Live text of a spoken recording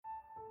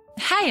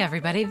Hi,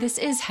 everybody. This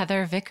is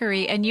Heather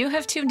Vickery, and you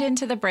have tuned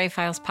into the Brave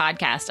Files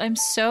podcast. I'm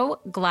so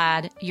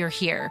glad you're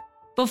here.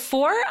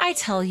 Before I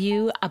tell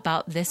you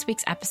about this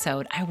week's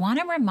episode, I want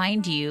to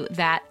remind you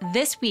that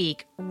this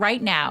week,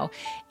 right now,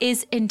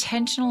 is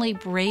Intentionally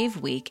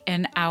Brave Week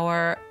in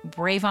our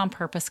Brave on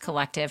Purpose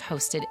collective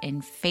hosted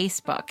in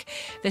Facebook.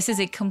 This is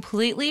a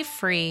completely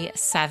free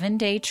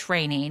 7-day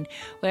training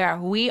where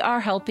we are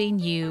helping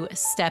you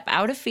step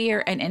out of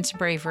fear and into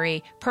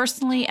bravery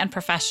personally and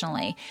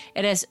professionally.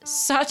 It is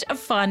such a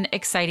fun,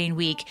 exciting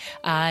week,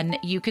 and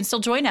you can still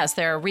join us.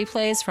 There are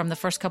replays from the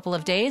first couple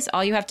of days.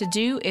 All you have to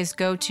do is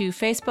go to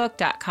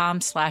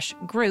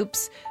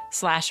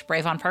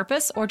facebook.com/groups/Brave on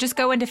Purpose, or just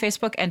go into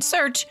Facebook and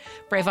search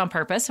Brave on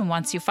Purpose. And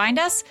once you find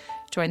us,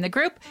 join the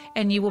group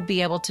and you will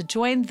be able to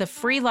join the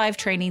free live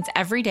trainings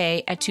every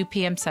day at 2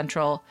 p.m.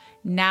 Central,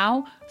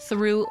 now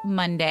through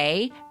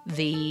Monday,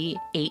 the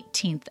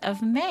 18th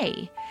of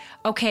May.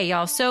 Okay,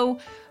 y'all. So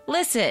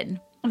listen,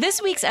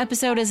 this week's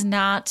episode is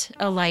not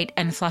a light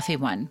and fluffy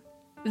one.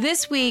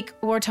 This week,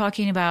 we're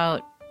talking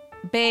about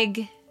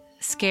big,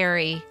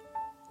 scary,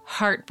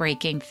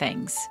 heartbreaking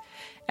things.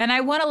 And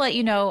I want to let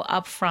you know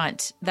up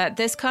front that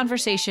this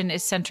conversation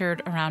is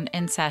centered around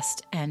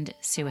incest and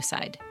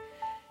suicide.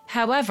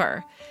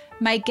 However,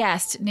 my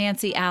guest,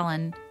 Nancy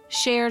Allen,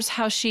 shares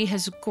how she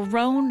has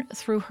grown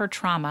through her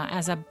trauma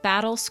as a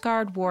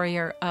battle-scarred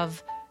warrior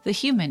of the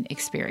human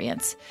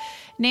experience.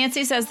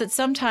 Nancy says that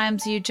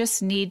sometimes you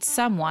just need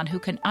someone who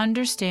can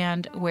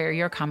understand where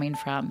you're coming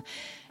from.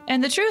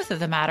 And the truth of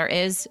the matter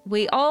is,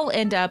 we all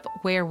end up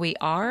where we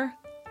are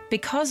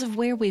because of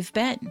where we've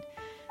been.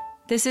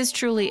 This is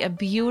truly a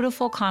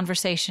beautiful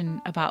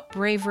conversation about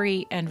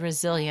bravery and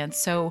resilience.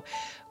 So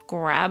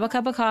grab a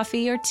cup of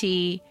coffee or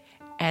tea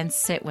and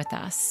sit with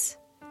us.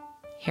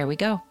 Here we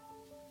go.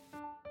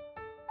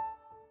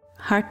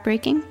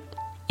 Heartbreaking,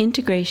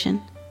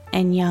 integration,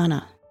 and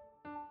Yana.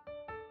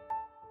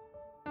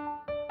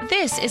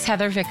 This is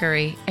Heather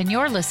Vickery, and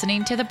you're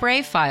listening to The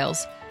Brave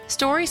Files,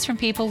 stories from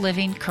people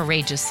living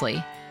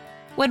courageously.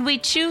 When we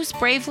choose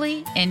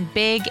bravely in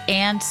big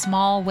and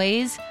small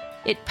ways,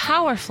 it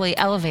powerfully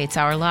elevates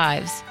our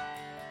lives.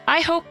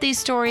 I hope these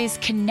stories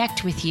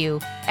connect with you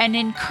and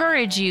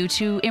encourage you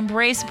to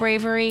embrace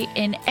bravery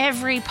in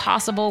every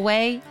possible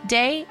way,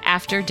 day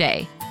after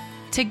day.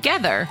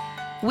 Together,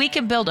 we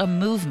can build a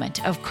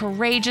movement of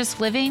courageous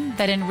living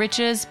that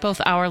enriches both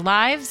our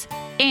lives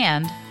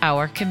and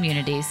our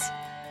communities.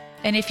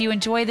 And if you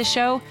enjoy the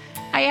show,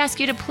 I ask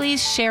you to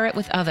please share it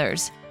with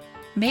others.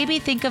 Maybe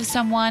think of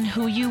someone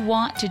who you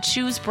want to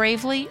choose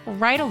bravely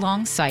right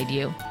alongside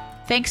you.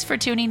 Thanks for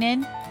tuning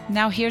in.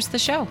 Now here's the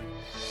show.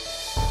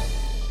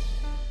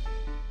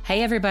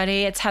 Hey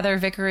everybody, it's Heather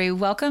Vickery.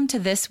 Welcome to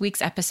this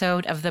week's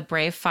episode of the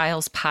Brave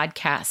Files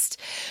podcast.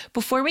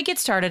 Before we get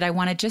started, I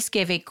want to just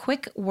give a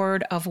quick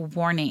word of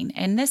warning.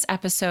 In this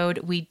episode,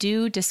 we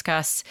do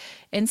discuss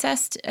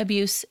incest,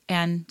 abuse,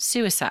 and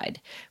suicide.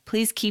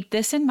 Please keep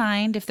this in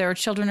mind if there are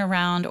children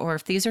around or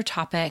if these are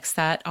topics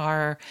that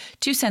are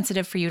too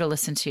sensitive for you to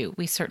listen to.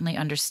 We certainly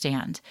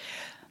understand.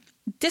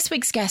 This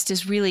week's guest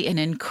is really an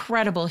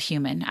incredible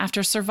human.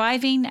 After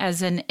surviving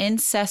as an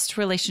incest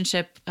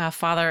relationship,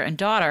 father and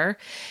daughter,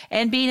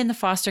 and being in the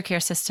foster care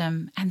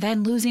system, and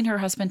then losing her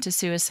husband to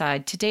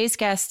suicide, today's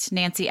guest,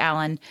 Nancy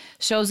Allen,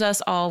 shows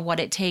us all what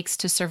it takes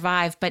to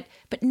survive, but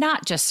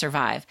not just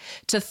survive,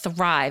 to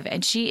thrive.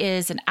 And she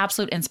is an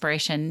absolute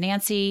inspiration.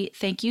 Nancy,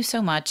 thank you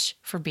so much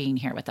for being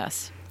here with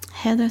us.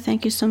 Heather,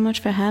 thank you so much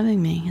for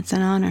having me. It's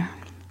an honor.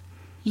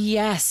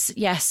 Yes.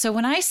 So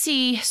when I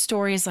see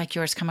stories like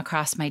yours come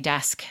across my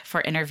desk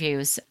for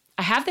interviews,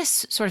 I have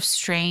this sort of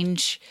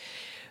strange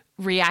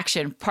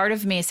reaction. Part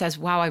of me says,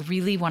 wow, I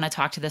really want to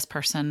talk to this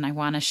person. I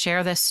want to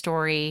share this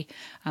story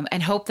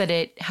and hope that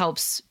it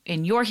helps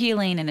in your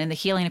healing and in the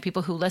healing of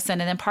people who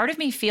listen. And then part of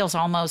me feels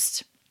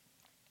almost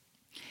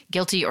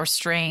guilty or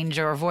strange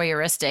or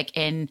voyeuristic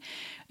in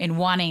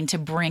wanting to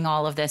bring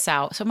all of this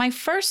out. So my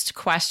first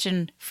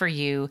question for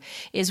you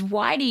is,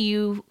 why do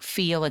you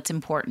feel it's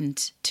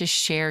important to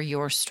share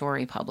your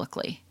story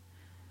publicly?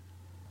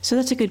 So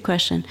that's a good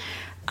question.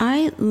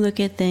 I look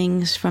at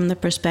things from the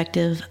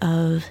perspective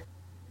of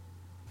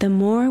the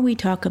more we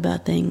talk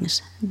about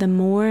things, the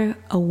more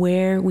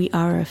aware we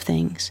are of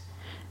things,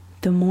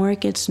 the more it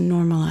gets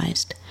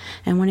normalized.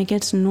 And when it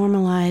gets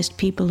normalized,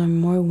 people are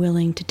more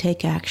willing to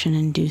take action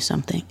and do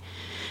something.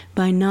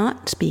 By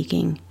not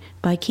speaking,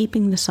 by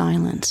keeping the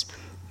silence,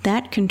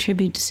 that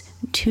contributes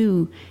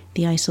to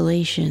the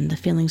isolation, the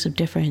feelings of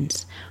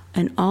difference,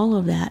 and all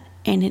of that.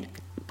 And it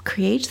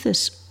creates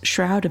this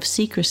shroud of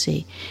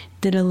secrecy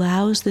that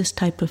allows this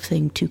type of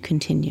thing to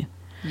continue.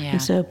 Yeah.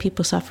 And so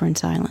people suffer in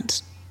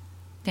silence.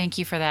 Thank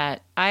you for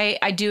that.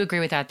 I do agree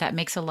with that. That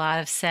makes a lot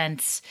of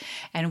sense.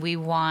 And we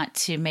want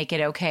to make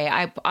it okay.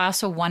 I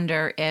also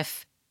wonder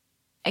if,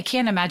 I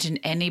can't imagine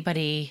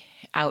anybody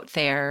out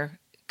there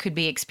could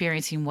be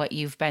experiencing what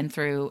you've been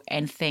through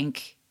and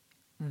think,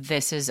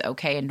 this is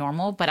okay and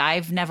normal. But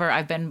I've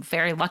been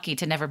very lucky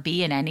to never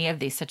be in any of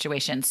these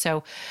situations.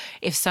 So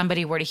if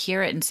somebody were to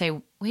hear it and say,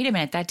 wait a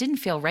minute, that didn't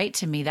feel right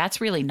to me, that's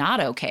really not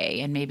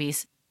okay. And maybe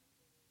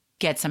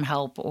get some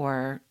help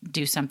or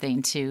do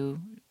something to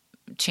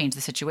change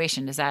the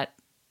situation. Does that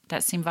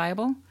seem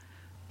viable?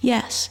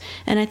 Yes.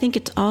 And I think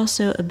it's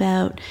also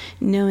about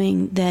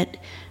knowing that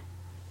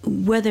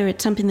whether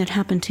it's something that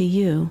happened to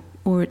you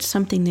or it's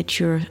something that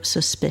you're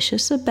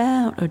suspicious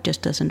about or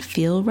just doesn't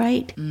feel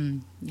right,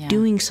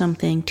 doing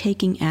something,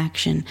 taking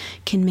action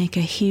can make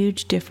a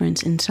huge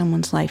difference in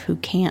someone's life who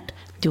can't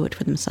do it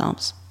for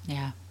themselves.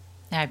 Yeah,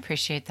 I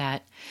appreciate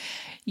that.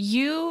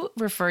 You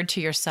referred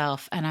to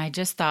yourself, and I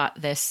just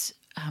thought this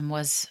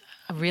was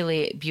a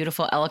really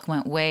beautiful,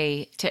 eloquent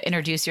way to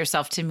introduce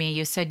yourself to me.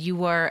 You said you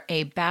were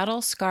a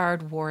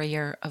battle-scarred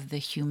warrior of the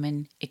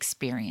human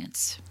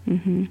experience,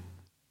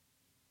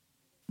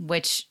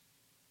 which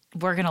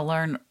we're going to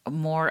learn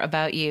more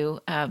about you.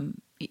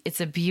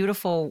 It's a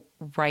beautiful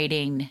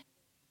writing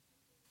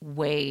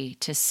way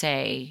to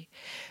say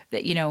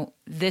that,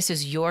 this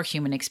is your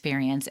human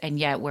experience, and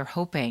yet we're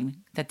hoping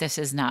that this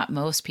is not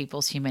most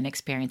people's human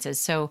experiences.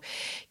 So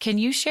can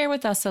you share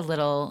with us a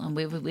little, and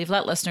we've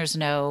let listeners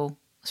know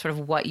sort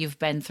of what you've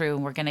been through,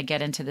 and we're going to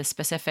get into the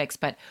specifics,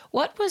 but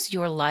what was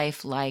your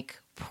life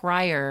like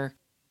prior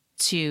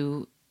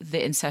to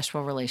the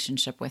incestual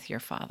relationship with your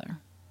father?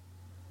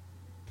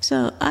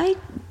 So I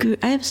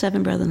have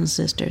 7 brothers and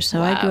sisters.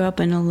 So Wow. I grew up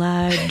in a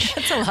large.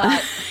 That's a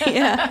lot.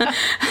 Yeah,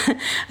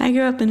 I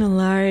grew up in a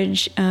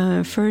large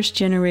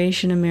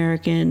first-generation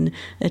American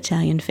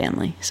Italian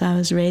family. So I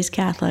was raised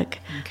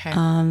Catholic. Okay.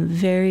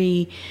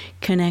 Very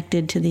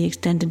connected to the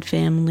extended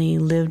family.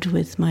 Lived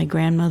with my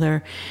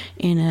grandmother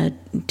in a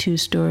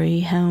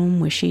 2-story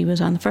home where she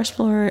was on the first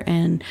floor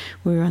and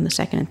we were on the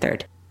second and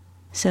third.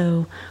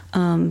 So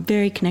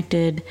very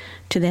connected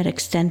to that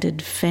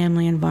extended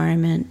family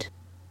environment.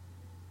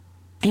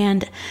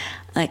 And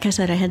like I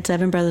said, I had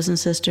 7 brothers and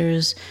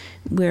sisters.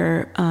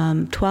 We're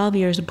 12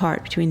 years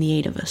apart between the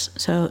 8 of us.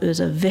 So it was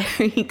a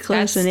very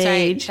close in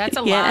age. That's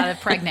a lot of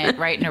pregnant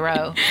right in a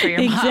row for your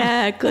mom.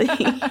 Exactly.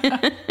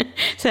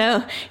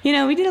 So,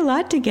 we did a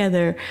lot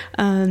together.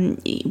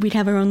 We'd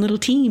have our own little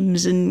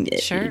teams. And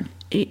Sure.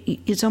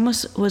 It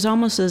was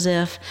almost as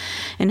if,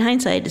 in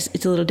hindsight,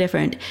 it's a little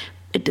different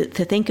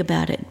to think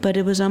about it, but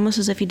it was almost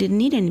as if you didn't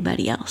need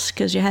anybody else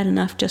because you had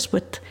enough just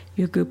with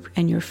your group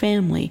and your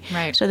family.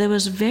 Right. So there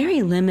was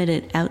very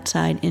limited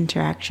outside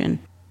interaction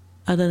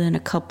other than a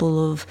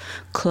couple of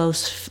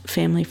close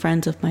family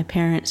friends of my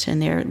parents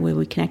and where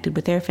we connected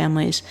with their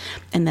families,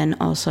 and then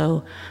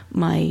also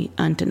my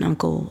aunt and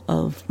uncle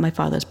of my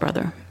father's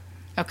brother.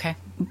 Okay.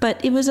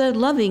 But it was a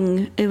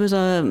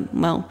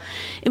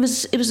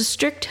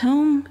strict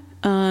home.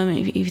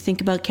 If you think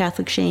about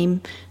Catholic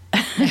shame,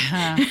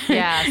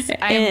 Yes,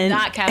 I am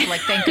not Catholic,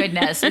 thank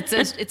goodness.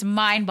 It's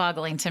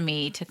mind-boggling to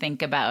me to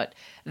think about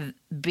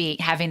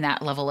having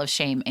that level of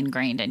shame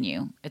ingrained in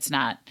you. It's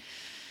not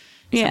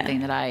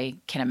something that I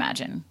can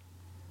imagine.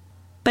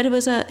 But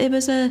my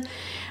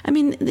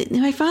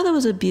father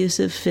was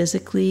abusive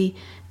physically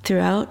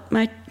throughout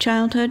my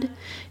childhood,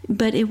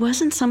 but it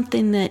wasn't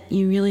something that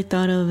you really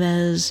thought of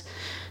as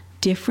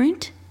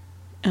different.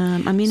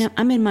 I'm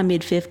in my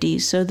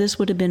mid-50s, so this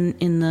would have been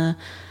in the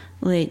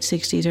late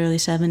 60s, early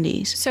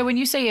 70s. So when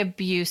you say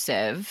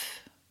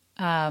abusive,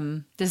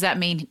 does that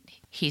mean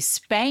he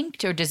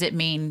spanked or does it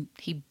mean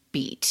he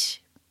beat?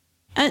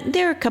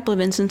 There are a couple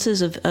of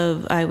instances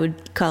of I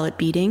would call it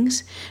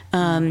beatings.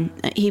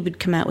 He would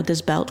come out with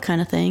his belt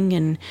kind of thing,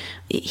 and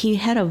he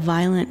had a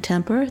violent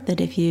temper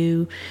that if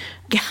you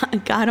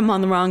got him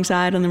on the wrong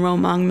side, on the wrong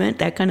moment,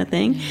 that kind of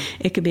thing,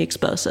 it could be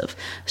explosive.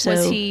 So,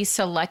 was he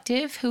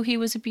selective who he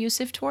was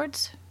abusive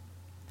towards?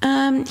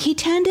 He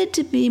tended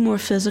to be more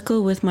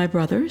physical with my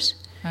brothers.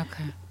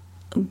 Okay.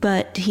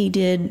 But he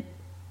didn't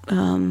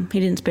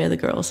spare the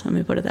girls, let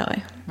me put it that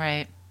way.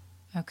 Right.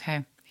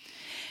 Okay.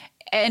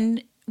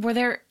 And were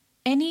there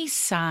any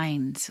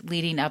signs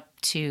leading up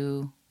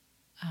to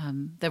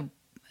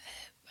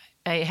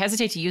I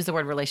hesitate to use the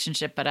word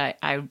relationship, but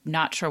I'm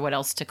not sure what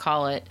else to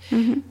call it,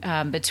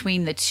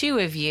 between the two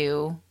of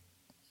you?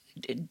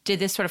 Did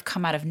this sort of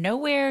come out of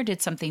nowhere?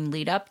 Did something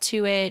lead up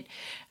to it?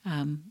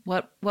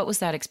 What was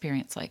that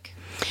experience like?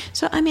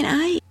 So,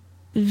 I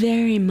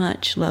very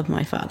much love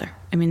my father.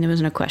 There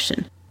was no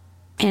question.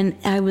 And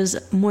I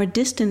was more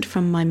distant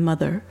from my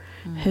mother,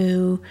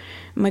 who,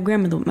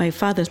 my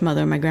father's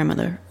mother, my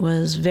grandmother,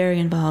 was very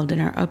involved in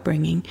our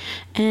upbringing.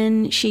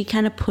 And she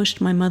kind of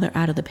pushed my mother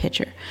out of the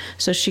picture.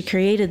 So she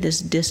created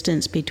this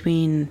distance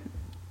between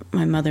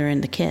my mother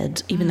and the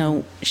kids, even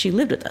though she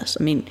lived with us.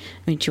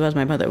 She was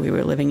my mother. We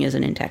were living as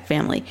an intact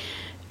family.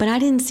 But I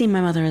didn't see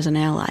my mother as an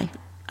ally.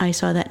 I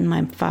saw that in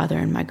my father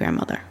and my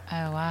grandmother.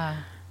 Oh, wow.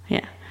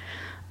 Yeah.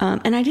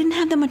 And I didn't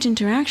have that much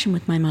interaction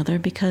with my mother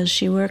because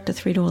she worked a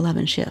 3 to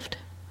 11 shift.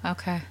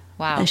 Okay.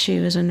 Wow. She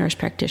was a nurse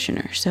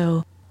practitioner.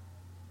 So,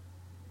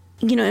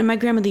 and my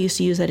grandmother used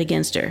to use that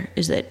against her,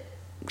 is that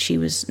she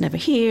was never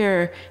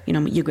here,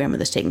 your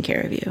grandmother's taking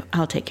care of you,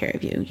 I'll take care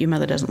of you, your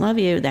mother doesn't love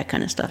you, that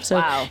kind of stuff. So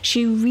wow.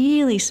 She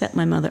really set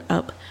my mother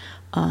up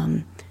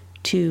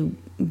to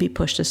be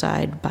pushed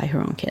aside by her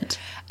own kids.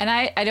 And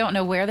I don't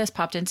know where this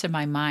popped into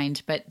my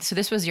mind, but so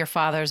this was your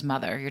father's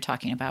mother you're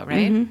talking about,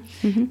 right?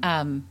 Mm-hmm.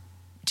 Mm-hmm.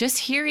 Just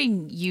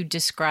hearing you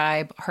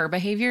describe her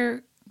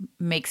behavior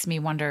makes me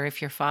wonder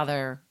if your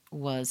father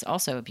was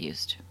also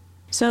abused.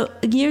 So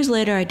years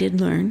later, I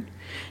did learn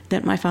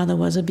that my father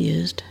was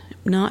abused,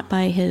 not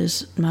by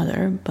his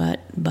mother,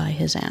 but by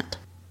his aunt.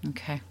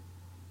 Okay.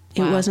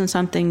 It wasn't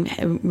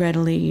something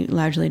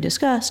largely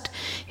discussed.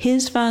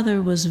 His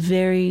father was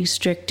very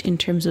strict in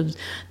terms of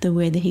the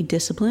way that he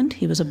disciplined.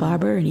 He was a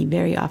barber, and he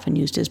very often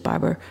used his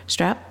barber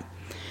strap.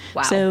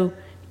 Wow. So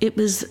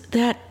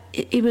there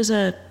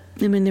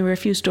were a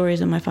few stories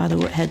that my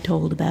father had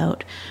told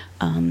about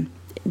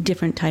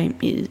different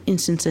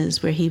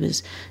instances where he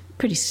was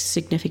pretty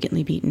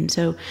significantly beaten.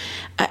 So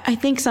I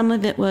think some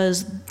of it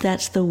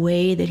that's the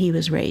way that he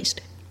was raised.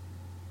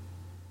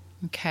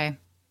 Okay.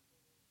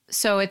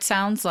 So it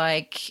sounds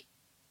like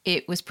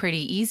it was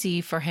pretty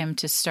easy for him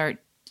to start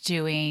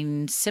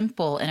doing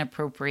simple,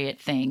 inappropriate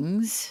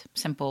things,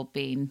 simple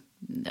being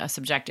a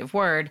subjective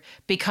word,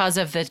 because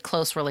of the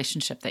close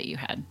relationship that you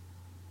had.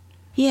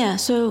 Yeah.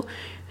 So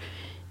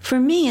for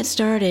me, it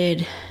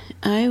started,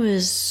 I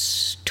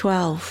was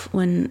 12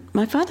 when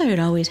my father had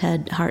always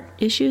had heart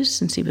issues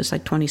since he was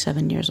like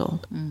 27 years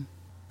old. Mm.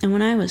 And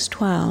when I was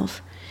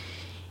 12,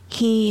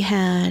 he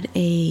had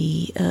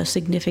a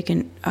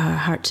significant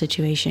heart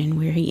situation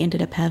where he ended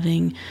up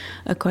having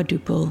a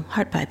quadruple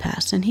heart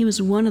bypass. And he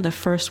was one of the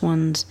first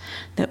ones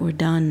that were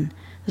done.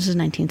 This is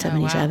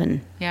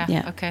 1977. Oh, wow.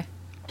 Yeah, okay.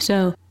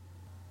 So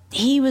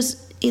he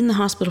was in the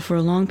hospital for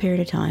a long period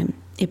of time.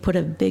 It put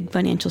a big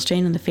financial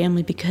strain on the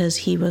family because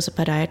he was a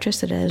podiatrist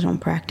that had his own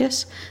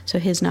practice. So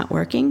his not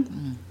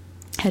working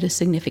had a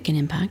significant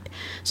impact.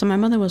 So my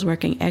mother was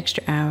working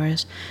extra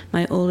hours.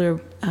 My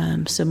older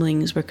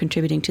siblings were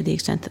contributing to the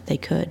extent that they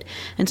could.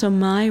 And so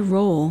my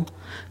role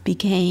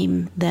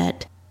became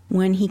that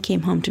when he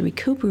came home to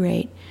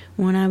recuperate,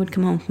 when I would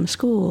come home from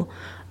school,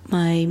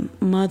 my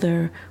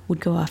mother would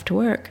go off to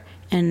work,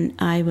 and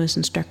I was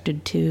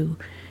instructed to,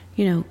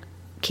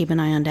 keep an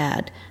eye on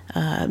Dad,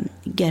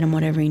 get him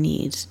whatever he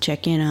needs,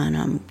 check in on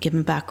him, give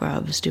him back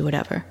rubs, do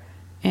whatever.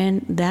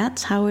 And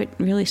that's how it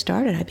really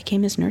started. I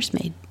became his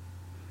nursemaid.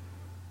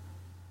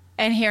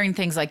 And hearing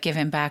things like give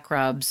him back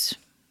rubs,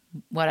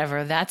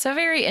 whatever, that's a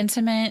very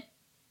intimate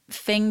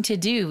thing to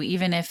do,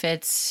 even if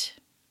it's,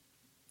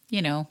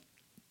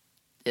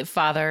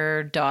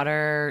 father,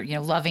 daughter,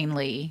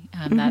 lovingly.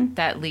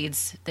 That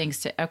leads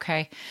things to,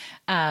 okay.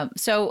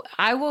 So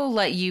I will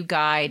let you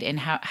guide in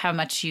how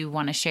much you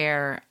want to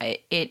share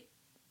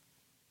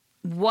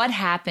what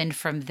happened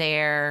from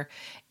there.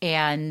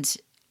 And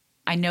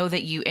I know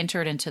that you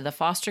entered into the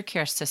foster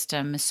care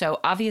system, so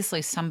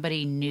obviously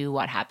somebody knew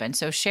what happened.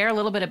 So share a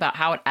little bit about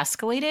how it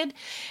escalated,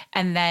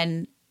 and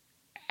then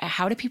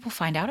how do people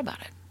find out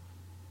about it?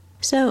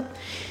 So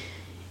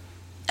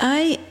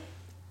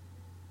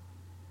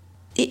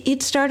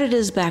it started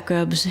as back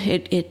rubs.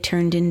 It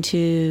turned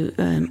into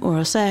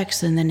oral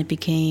sex, and then it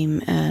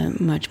became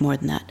much more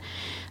than that.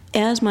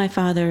 As my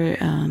father,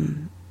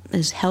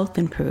 his health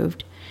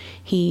improved,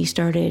 he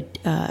started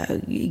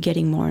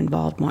getting more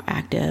involved, more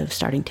active,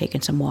 starting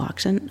taking some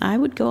walks, and I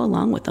would go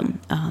along with him,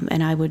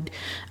 and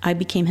I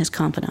became his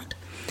confidant.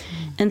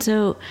 And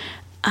so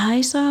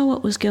I saw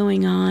what was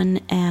going on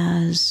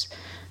as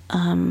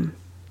I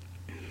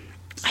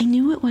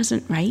knew it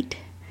wasn't right,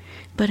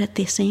 but at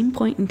the same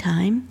point in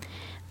time,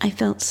 I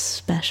felt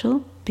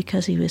special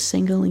because he was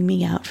singling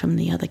me out from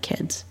the other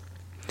kids.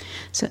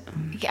 So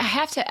I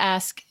have to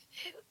ask,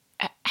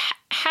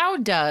 how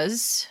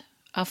does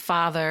a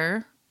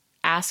father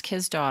ask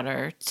his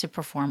daughter to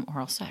perform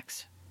oral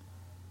sex?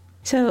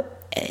 So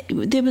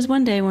there was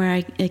one day where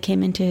I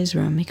came into his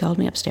room. He called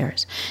me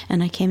upstairs,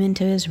 and I came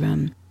into his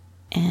room,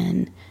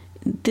 and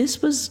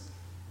this was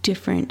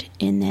different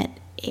in that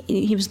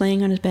he was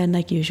laying on his bed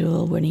like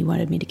usual when he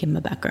wanted me to give him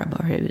a back rub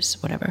or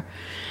his whatever.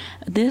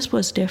 This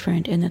was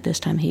different in that this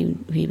time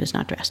he was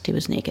not dressed. He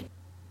was naked.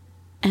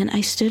 And I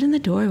stood in the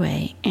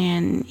doorway,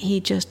 and he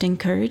just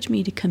encouraged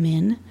me to come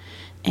in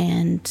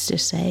and to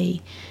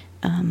say,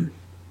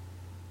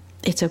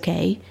 it's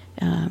okay,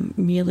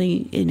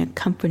 really in a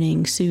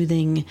comforting,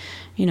 soothing,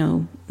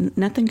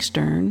 nothing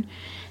stern.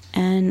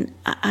 And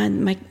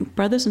my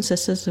brothers and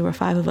sisters, there were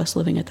 5 of us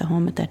living at the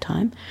home at that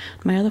time.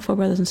 My other 4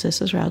 brothers and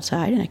sisters were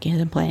outside, and I could hear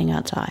them playing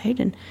outside.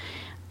 And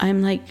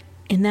I'm like,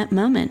 in that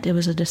moment, it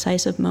was a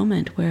decisive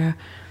moment where,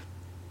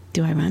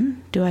 do I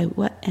run? Do I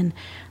what? And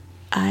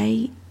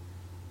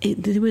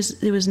there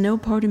was no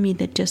part of me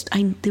that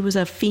there was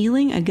a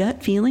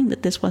gut feeling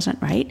that this wasn't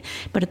right.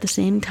 But at the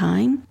same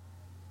time,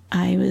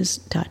 I was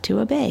taught to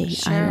obey.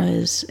 Sure.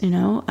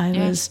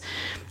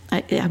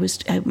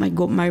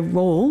 My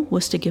role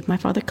was to give my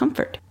father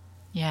comfort.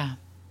 Yeah.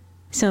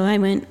 So I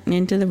went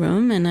into the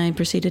room and I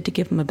proceeded to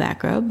give him a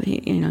back rub.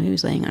 He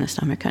was laying on his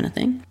stomach kind of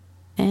thing.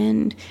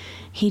 And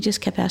he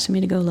just kept asking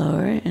me to go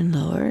lower and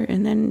lower,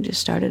 and then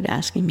just started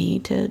asking me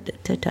to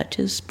touch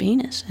his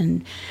penis.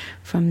 And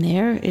from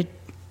there,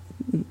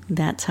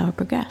 that's how it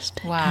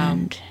progressed. Wow.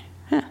 And,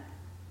 yeah.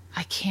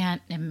 I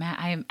can't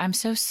imagine. I'm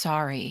so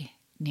sorry,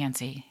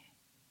 Nancy.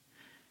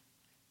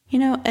 You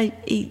know,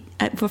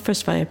 well,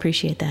 first of all, I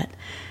appreciate that.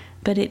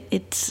 But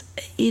it's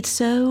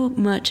so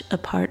much a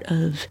part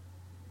of,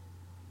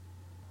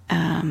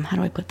 how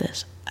do I put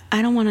this?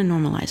 I don't want to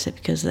normalize it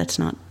because that's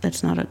not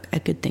a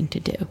good thing to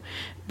do.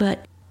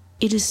 But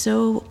it is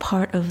so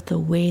part of the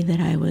way that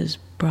I was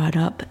brought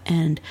up,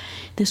 and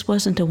this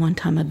wasn't a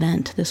one-time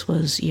event. This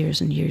was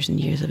years and years and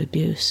years of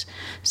abuse.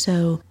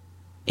 So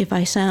if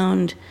I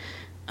sound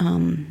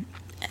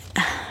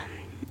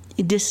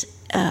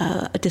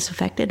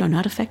disaffected or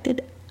not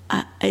affected,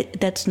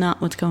 that's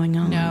not what's going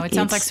on. No, it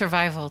sounds like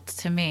survival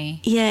to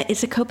me. Yeah,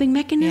 it's a coping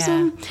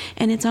mechanism,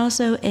 and it's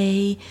also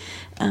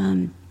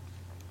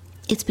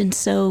it's been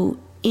so,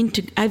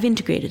 I've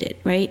integrated it,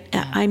 right?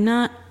 Yeah. I'm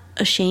not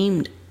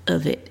ashamed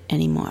of it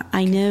anymore.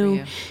 I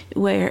know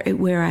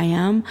where I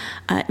am.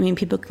 I mean,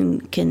 people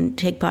can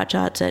take pot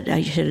shots at,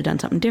 I should have done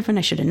something different,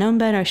 I should have known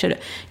better, I should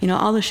have,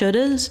 all the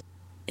shouldas.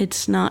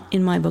 It's not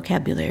in my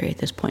vocabulary at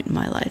this point in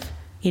my life.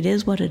 It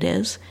is what it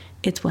is.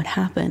 It's what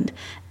happened.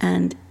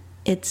 And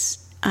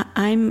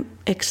I'm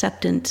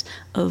acceptant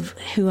of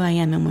who I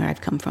am and where I've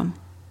come from.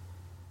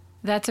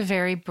 That's a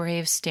very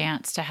brave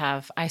stance to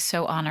have. I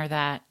so honor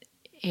that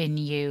in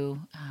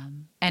you.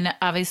 And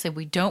obviously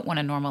we don't want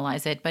to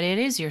normalize it, but it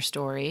is your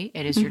story.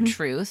 It is your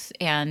truth.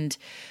 And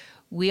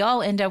we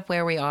all end up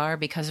where we are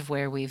because of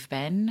where we've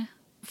been,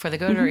 for the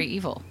good or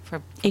evil,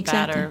 for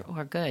bad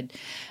or good.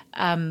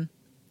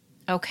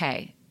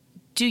 Okay.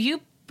 Do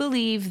you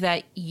believe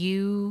that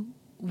you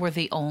were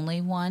the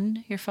only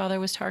one your father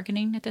was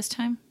targeting at this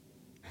time?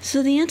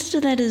 So the answer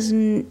to that is,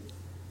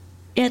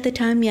 at the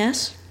time,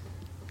 yes.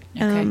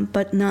 Okay.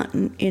 But not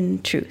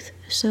in truth.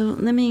 So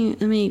let me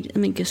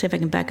see if I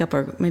can back up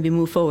or maybe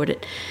move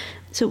forward.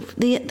 So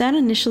that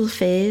initial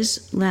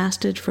phase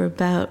lasted for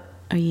about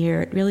a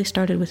year. It really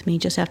started with me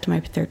just after my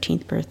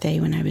 13th birthday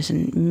when I was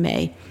in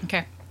May.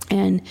 Okay.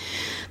 And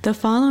the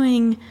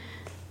following,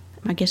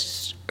 I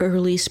guess,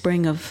 early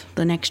spring of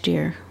the next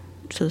year,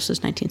 so this is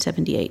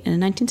 1978, and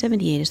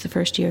 1978 is the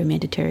first year of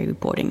mandatory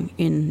reporting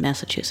in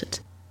Massachusetts.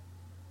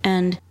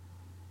 And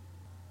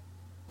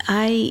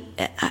I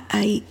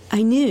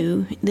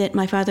knew that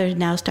my father had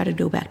now started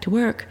to go back to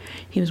work.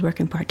 He was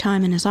working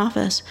part-time in his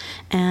office,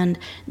 and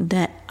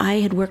that I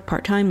had worked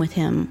part-time with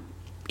him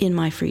in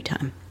my free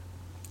time.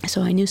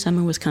 So I knew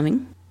summer was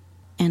coming,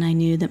 and I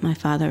knew that my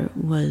father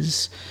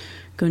was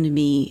I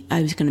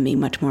was going to be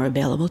much more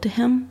available to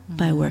him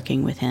by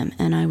working with him.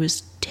 And I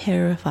was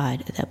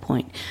terrified at that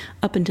point.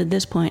 Up until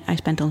this point, I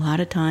spent a lot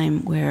of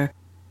time where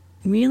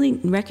really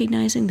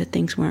recognizing that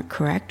things weren't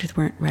correct or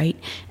weren't right,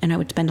 and I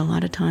would spend a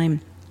lot of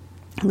time,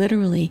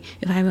 literally,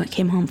 if I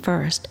came home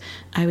first,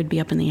 I would be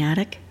up in the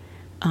attic,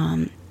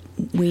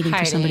 waiting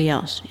for somebody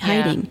else,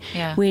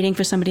 waiting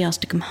for somebody else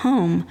to come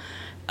home,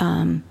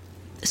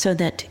 so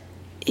that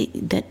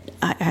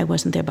I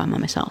wasn't there by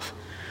myself.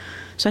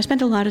 So I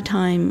spent a lot of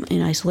time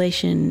in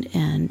isolation,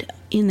 and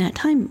in that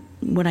time,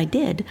 what I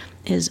did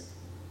is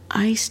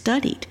I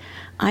studied.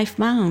 I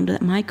found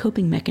that my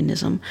coping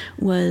mechanism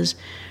was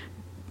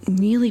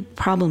really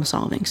problem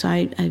solving. So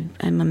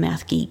I'm a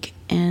math geek,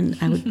 and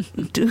I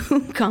would do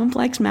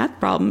complex math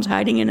problems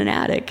hiding in an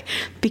attic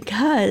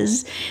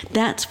because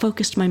that's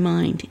focused my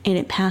mind and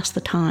it passed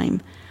the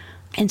time.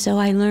 And so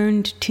I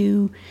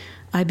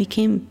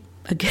became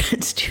a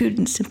good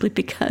student simply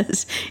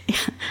because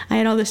I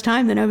had all this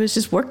time that I was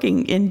just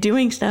working and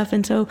doing stuff.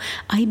 And so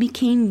I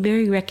became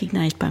very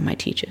recognized by my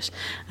teachers.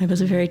 I was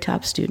a very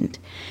top student.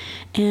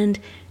 And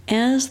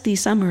as the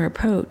summer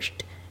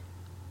approached,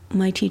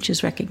 my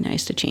teachers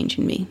recognized a change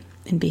in me,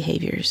 in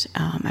behaviors.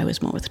 I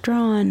was more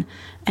withdrawn,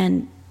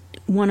 and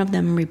one of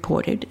them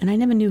reported, and I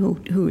never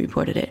knew who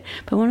reported it,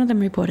 but one of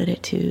them reported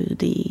it to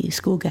the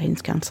school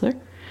guidance counselor,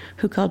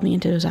 who called me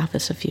into his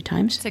office a few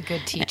times. It's a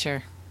good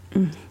teacher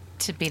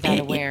to be that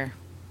aware.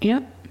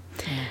 Yep.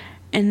 Yeah.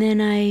 And then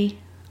I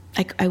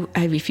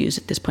refused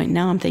at this point.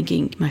 Now I'm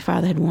thinking my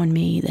father had warned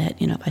me that,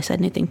 if I said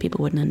anything,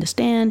 people wouldn't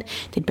understand.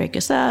 They'd break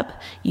us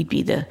up. You'd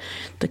be the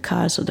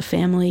cause of the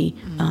family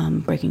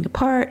breaking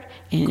apart,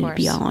 and it'd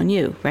be all on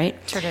you, right?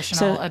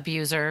 Traditional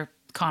abuser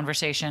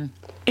conversation.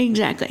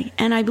 Exactly.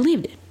 And I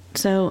believed it.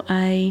 So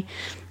I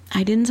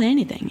didn't say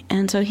anything.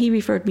 And so he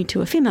referred me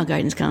to a female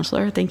guidance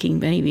counselor, thinking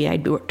maybe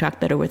I'd talk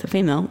better with a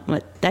female,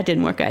 but that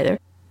didn't work either.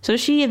 So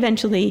she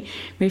eventually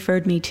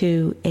referred me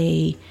to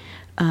a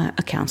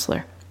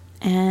counselor.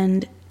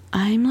 And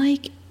I'm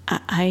like,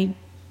 I'm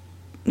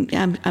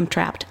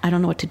trapped. I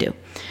don't know what to do.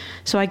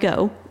 So I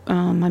go.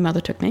 My mother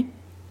took me.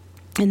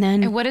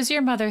 And what is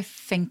your mother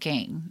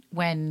thinking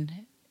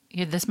when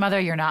this mother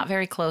you're not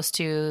very close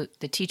to,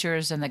 the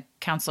teachers and the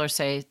counselors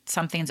say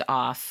something's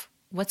off?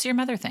 What's your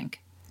mother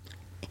think?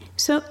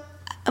 So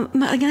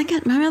my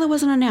mother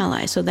wasn't an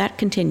ally, so that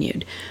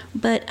continued.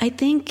 But I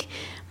think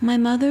my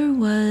mother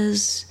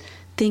was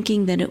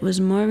thinking that it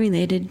was more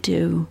related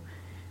to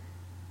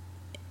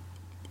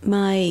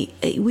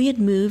we had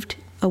moved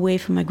away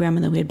from my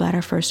grandmother. We had bought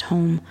our first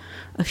home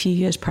a few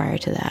years prior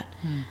to that.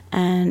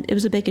 And it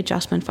was a big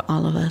adjustment for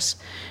all of us.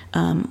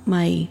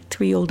 My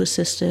three older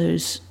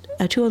sisters,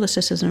 two older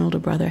sisters and an older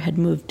brother had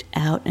moved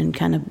out and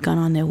kind of gone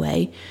on their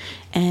way.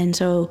 And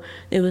so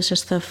it was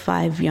just the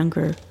five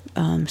younger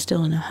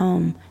still in the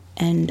home.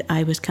 And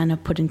I was kind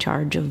of put in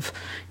charge of,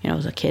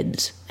 the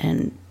kids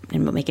and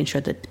making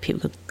sure that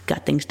people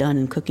got things done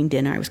and cooking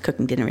dinner. I was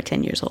cooking dinner at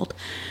 10 years old.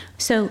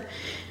 So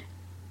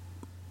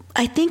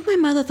I think my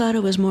mother thought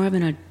it was more of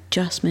an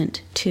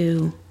adjustment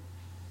to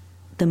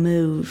the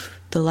move,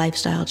 the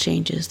lifestyle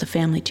changes, the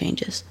family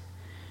changes,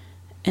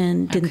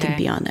 and didn't think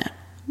beyond that.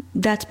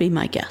 That's be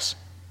my guess.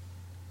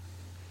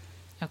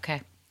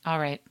 Okay. All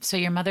right. So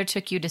your mother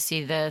took you to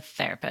see the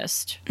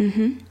therapist.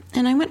 Mm-hmm.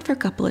 And I went for a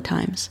couple of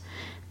times,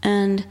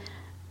 and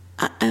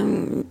I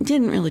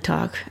didn't really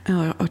talk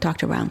or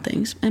talked around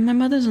things. And my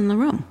mother's in the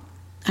room.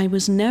 I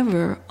was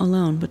never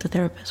alone with the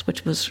therapist,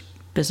 which was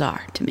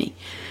bizarre to me.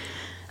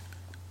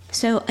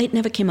 So it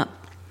never came up.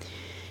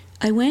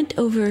 I went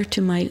over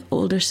to my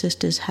older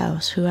sister's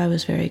house, who I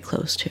was very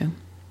close to.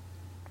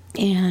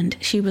 And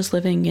she was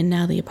living in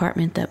now the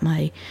apartment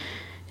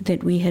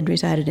that we had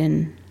resided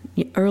in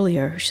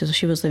earlier. So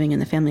she was living in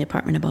the family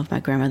apartment above my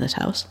grandmother's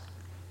house.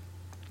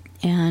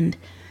 And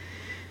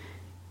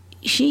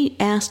she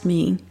asked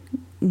me,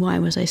 why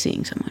was I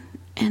seeing someone?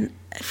 And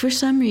for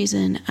some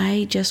reason,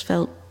 I just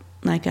felt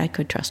like I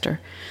could trust her.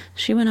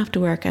 She went off to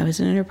work. I was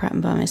in her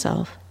apartment by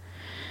myself.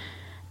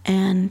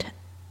 And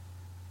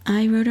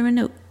I wrote her a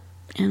note,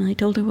 and I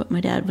told her what my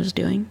dad was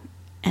doing.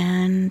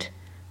 And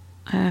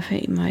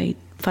my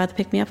father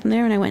picked me up from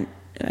there, and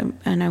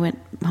I went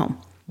home.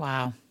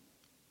 Wow.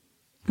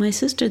 My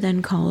sister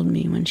then called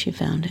me when she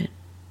found it,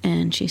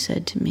 and she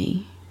said to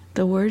me,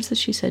 the words that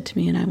she said to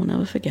me, and I will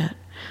never forget,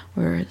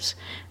 was,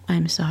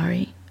 "I'm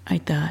sorry. I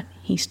thought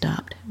he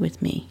stopped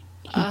with me.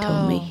 He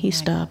told me he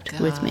stopped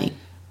with me."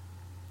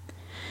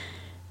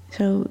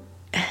 So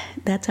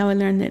that's how I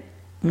learned that.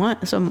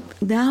 So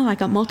now I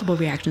got multiple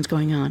reactions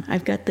going on.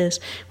 I've got this,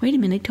 wait a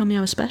minute, he told me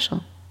I was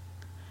special.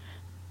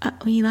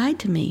 He lied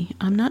to me.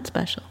 I'm not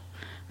special,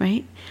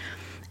 right?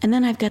 And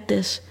then I've got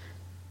this,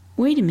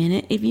 wait a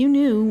minute, if you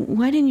knew,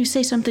 why didn't you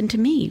say something to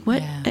me?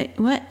 What?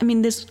 I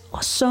mean, there's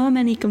so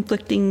many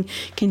conflicting,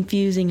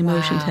 confusing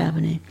emotions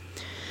happening.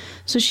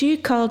 So she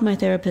called my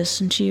therapist,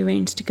 and she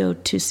arranged to go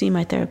to see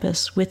my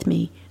therapist with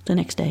me the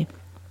next day.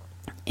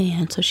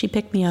 And so she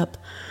picked me up.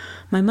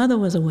 My mother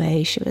was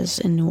away. She was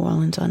in New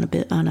Orleans on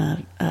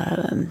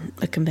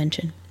a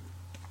convention.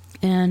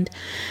 And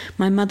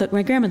my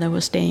grandmother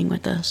was staying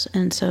with us.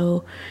 And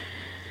so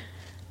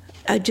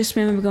I just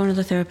remember going to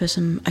the therapist,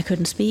 and I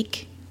couldn't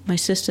speak. My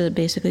sister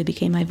basically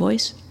became my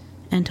voice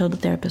and told the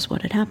therapist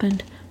what had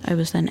happened. I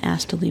was then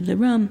asked to leave the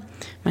room.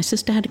 My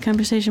sister had a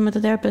conversation with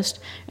the therapist,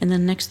 and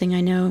then the next thing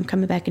I know, I'm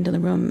coming back into the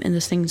room, and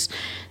this thing's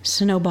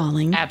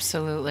snowballing.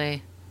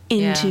 Absolutely.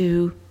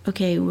 Into,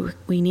 okay,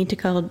 we need to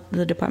call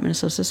the Department of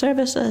Social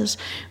Services.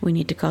 We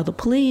need to call the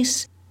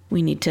police.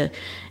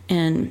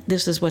 And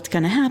this is what's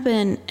going to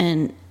happen.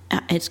 And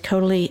it's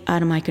totally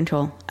out of my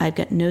control. I've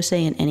got no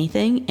say in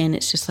anything, and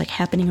it's just like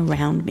happening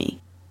around me.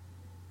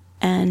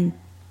 And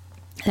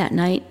that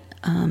night,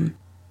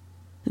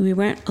 we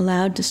weren't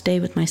allowed to stay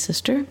with my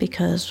sister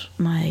because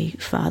my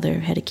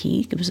father had a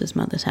key. It was his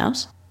mother's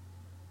house.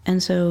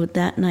 And so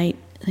that night,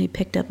 they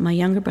picked up my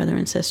younger brother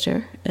and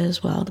sister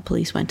as well. The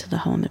police went to the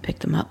home and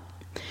picked them up.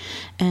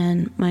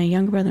 And my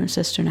younger brother and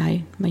sister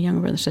my younger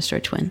brother and sister are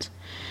twins.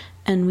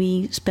 And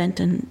we spent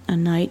a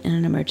night in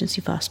an emergency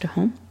foster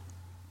home.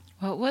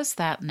 What was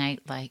that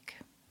night like?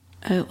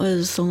 It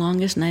was the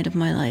longest night of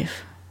my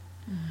life.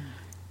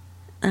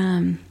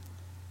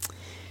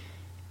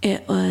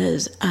 It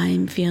was,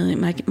 I'm feeling,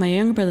 my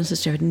younger brother and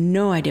sister had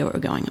no idea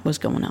what was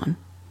going on.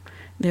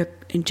 They're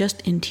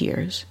just in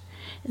tears.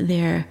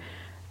 They're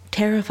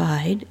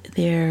terrified.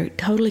 They're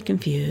totally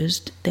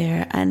confused.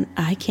 And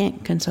I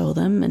can't console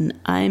them. And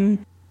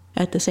I'm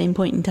at the same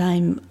point in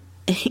time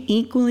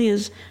equally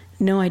as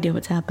no idea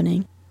what's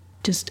happening.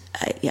 Just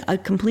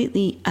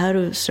completely out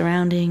of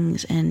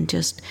surroundings, and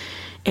just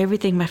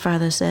everything my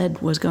father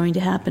said was going to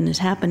happen is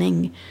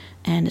happening,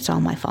 and it's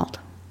all my fault.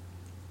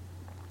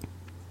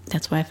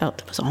 That's why I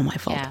felt it was all my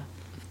fault. Yeah,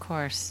 of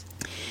course.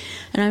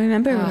 And I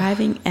remember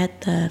arriving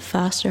at the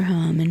foster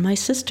home, and my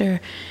sister,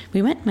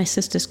 we went in my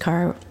sister's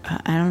car,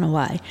 I don't know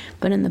why,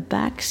 but in the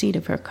back seat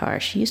of her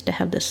car, she used to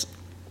have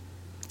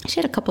she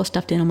had a couple of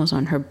stuffed animals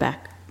on her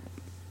back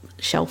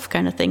shelf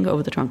kind of thing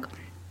over the trunk.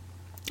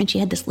 And she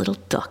had this little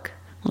duck,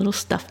 a little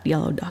stuffed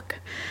yellow duck.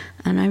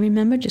 And I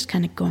remember just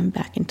kind of going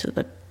back into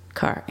the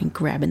car and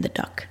grabbing the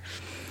duck.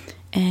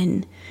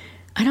 And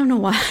I don't know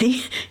why,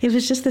 it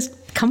was just this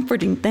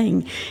comforting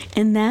thing.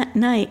 And that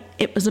night,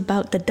 it was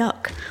about the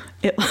duck.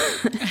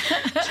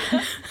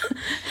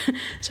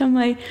 So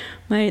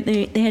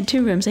they had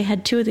two rooms. They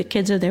had two of the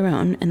kids of their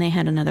own, and they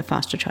had another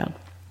foster child.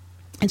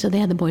 And so they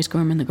had the boys'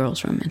 room and the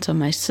girls' room. And so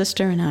my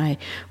sister and I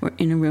were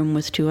in a room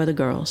with two other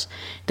girls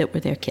that were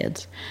their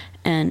kids.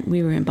 And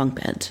we were in bunk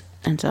beds.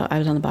 And so I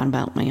was on the bottom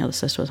bunk, my other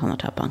sister was on the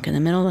top bunk. In the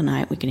middle of the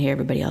night, we could hear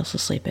everybody else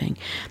was sleeping.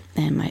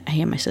 And I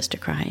hear my sister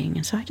crying.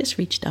 And so I just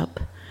reached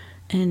up,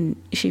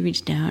 and she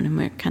reached down, and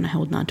we were kind of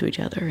holding on to each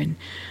other. And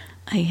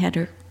I had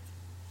her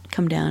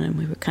come down, and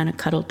we were kind of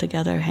cuddled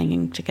together,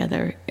 hanging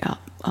together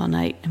all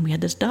night. And we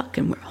had this duck,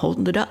 and we're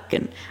holding the duck.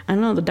 And I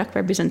don't know, the duck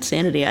represents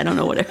sanity. I don't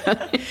know what it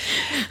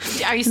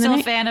Are you still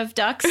a fan of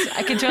ducks?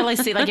 I can totally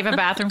see, like, you have a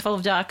bathroom full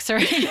of ducks or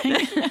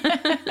anything.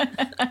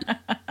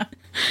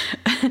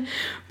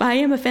 I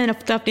am a fan of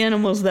stuffed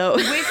animals, though.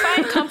 We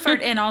find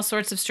comfort in all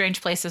sorts of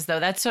strange places, though.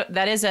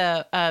 That is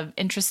a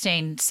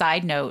interesting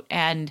side note,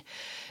 and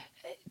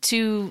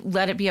to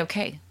let it be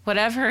okay.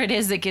 Whatever it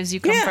is that gives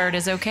you comfort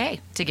is okay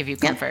to give you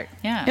comfort.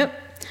 Yeah.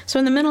 Yep. So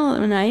in the middle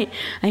of the night,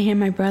 I hear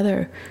my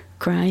brother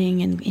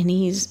crying, and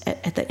he's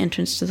at the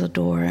entrance to the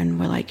door, and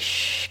we're like,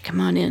 shh, come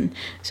on in.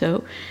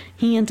 So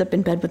he ends up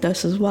in bed with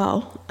us as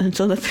well. And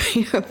so the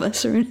three of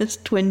us are in this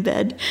twin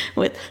bed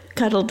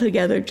cuddled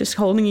together, just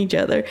holding each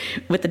other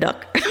with the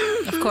duck.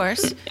 Of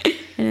course.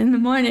 And in the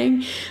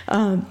morning,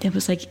 it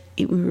was like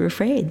we were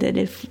afraid that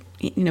if,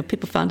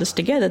 people found us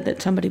together,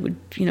 that somebody would,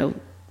 we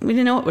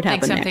didn't know what would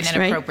happen next,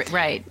 something inappropriate.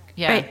 Right.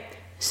 Yeah. Right.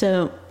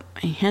 So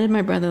I handed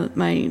my brother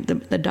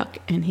the duck,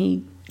 and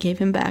he gave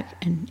him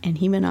back, and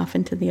he went off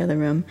into the other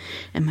room,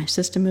 and my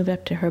sister moved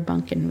up to her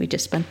bunk, and we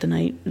just spent the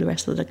night, the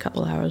rest of the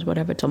couple hours,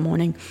 whatever, till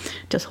morning,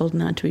 just holding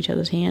on to each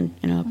other's hand,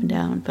 up and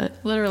down. But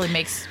literally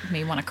makes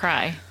me want to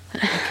cry. I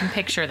can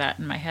picture that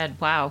in my head.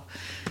 Wow.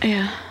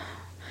 Yeah.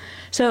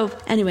 So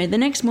anyway, the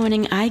next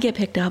morning I get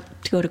picked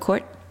up to go to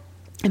court,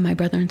 and my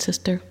brother and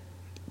sister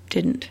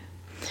didn't.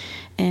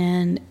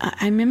 And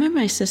I remember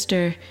my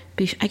sister,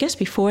 I guess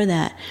before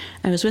that,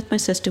 I was with my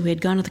sister. We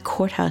had gone to the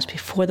courthouse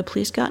before the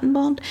police got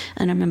involved.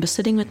 And I remember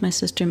sitting with my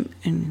sister,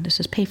 and this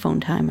is payphone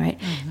time, right?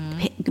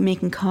 Mm-hmm.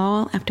 Making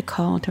call after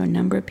call to a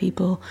number of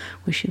people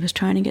where she was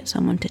trying to get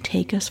someone to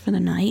take us for the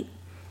night.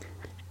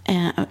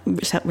 And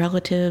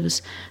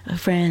relatives,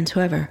 friends,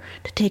 whoever,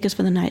 to take us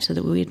for the night so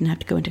that we didn't have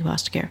to go into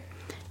foster care.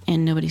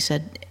 And nobody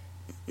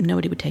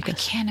would take us.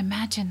 I can't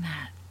imagine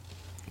that.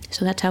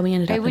 So that's how we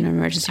ended up in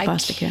emergency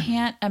foster care. I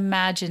can't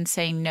imagine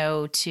saying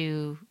no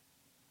to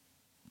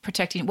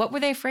protecting. What were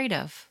they afraid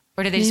of?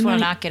 Or did they just want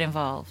to not get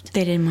involved?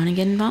 They didn't want to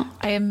get involved.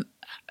 I am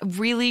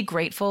really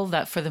grateful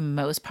that for the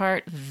most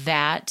part,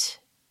 that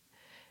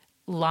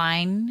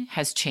line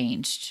has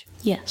changed.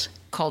 Yes.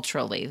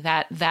 Culturally.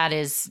 That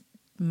is,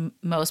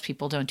 most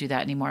people don't do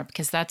that anymore,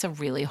 because that's a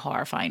really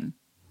horrifying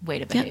way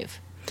to behave.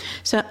 Yep.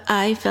 So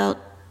I felt,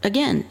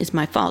 again, it's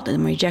my fault.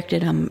 I'm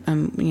rejected.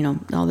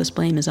 All this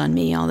blame is on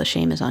me. All the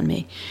shame is on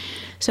me.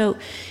 So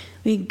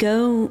we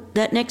go,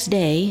 that next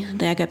day,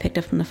 I got picked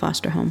up from the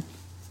foster home,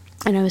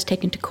 and I was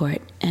taken to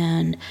court,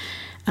 and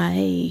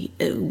I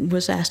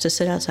was asked to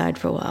sit outside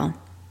for a while.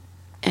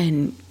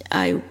 And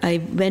I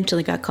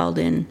eventually got called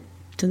in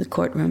to the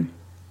courtroom.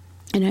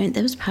 And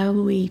there was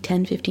probably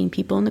 10, 15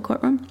 people in the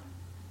courtroom.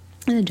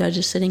 And the judge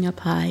is sitting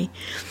up high.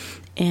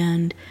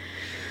 And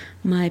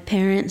my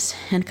parents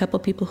and a couple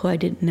of people who I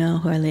didn't know,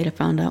 who I later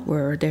found out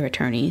were their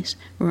attorneys,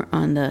 were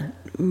on the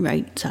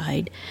right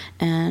side.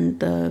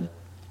 And it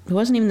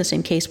wasn't even the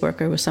same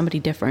caseworker, it was somebody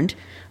different.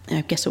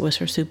 I guess it was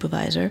her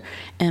supervisor.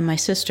 And my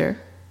sister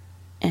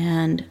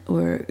and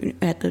were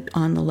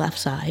on the left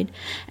side,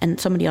 and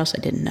somebody else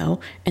I didn't know.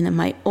 And then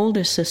my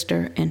older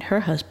sister and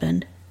her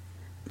husband,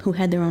 who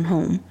had their own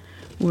home,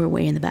 were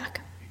way in the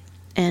back.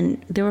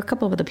 And there were a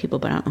couple of other people,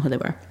 but I don't know who they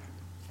were.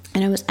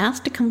 And I was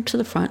asked to come to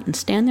the front and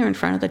stand there in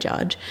front of the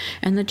judge,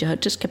 and the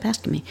judge just kept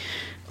asking me,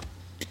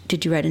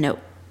 did you write a note?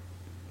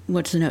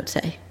 What does the note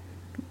say?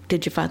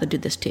 Did your father do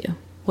this to you?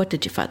 What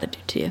did your father do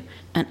to you?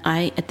 And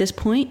at this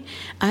point,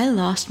 I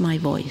lost my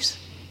voice.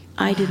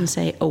 I didn't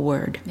say a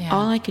word. Yeah.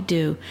 All I could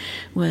do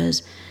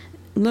was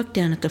look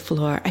down at the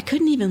floor. I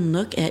couldn't even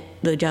look at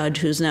the judge,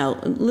 who's now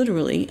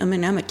literally,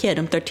 I'm a kid,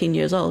 I'm 13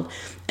 years old.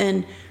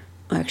 And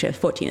actually I was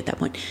 14 at that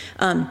point.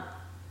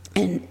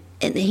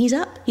 And he's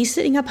up. He's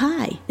sitting up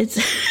high.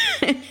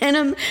 And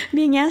I'm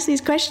being asked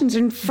these questions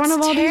in front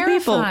of all these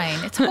people.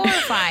 It's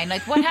horrifying.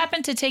 Like, what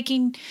happened to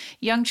taking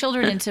young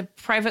children into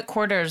private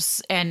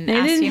quarters and they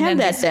asking didn't have them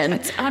that then.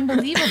 It's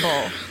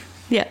unbelievable.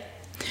 Yeah.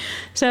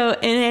 So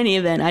in any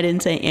event, I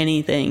didn't say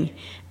anything,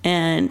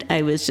 and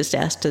I was just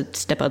asked to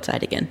step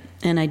outside again,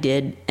 and I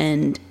did.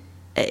 And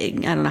I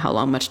don't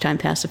know much time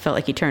passed. It felt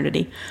like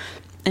eternity.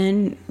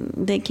 And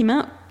they came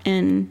out,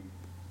 and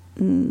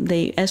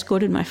they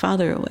escorted my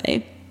father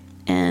away.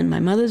 And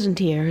my mother's in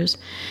tears,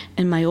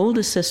 and my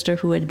oldest sister,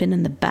 who had been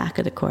in the back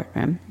of the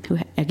courtroom, who,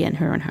 again,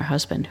 her and her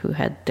husband, who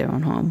had their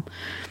own home,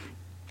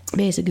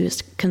 basically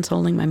was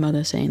consoling my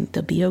mother, saying,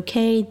 they'll be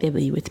okay, they'll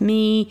be with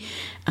me,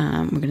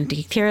 we're going to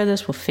take care of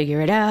this, we'll figure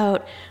it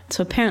out.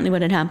 So apparently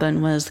what had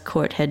happened was the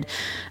court had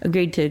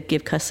agreed to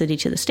give custody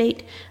to the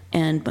state,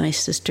 and my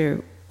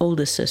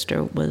oldest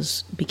sister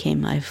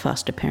became my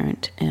foster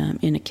parent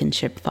in a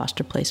kinship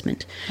foster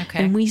placement.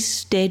 Okay. And we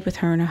stayed with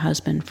her and her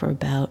husband for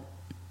about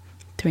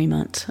 3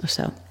 months or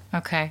so.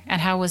 Okay.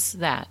 And how was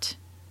that?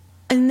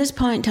 in this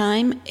point in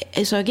time,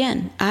 so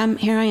again,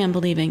 here I am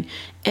believing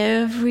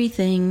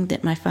everything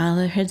that my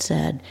father had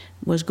said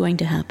was going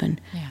to happen,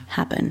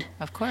 happened.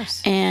 Of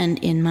course. And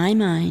in my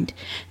mind,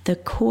 the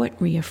court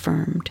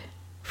reaffirmed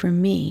for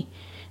me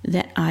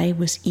that I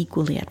was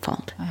equally at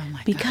fault. Oh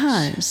my gosh.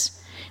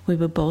 Because we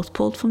were both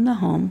pulled from the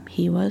home.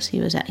 He was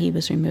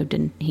removed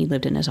and he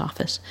lived in his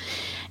office.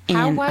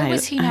 And why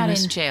was he not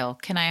in jail?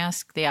 Can I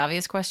ask the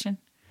obvious question?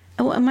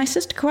 Oh, my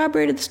sister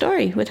corroborated the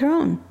story with her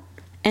own.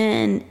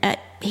 And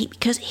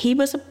because he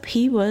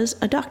was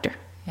a doctor.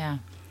 Yeah.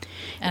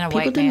 And a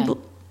white man.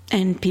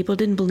 And people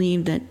didn't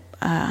believe that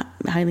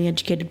highly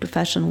educated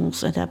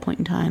professionals at that point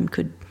in time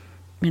could,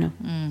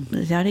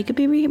 thought he could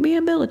be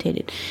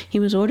rehabilitated. He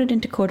was ordered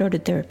into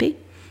court-ordered therapy,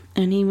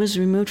 and he was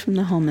removed from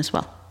the home as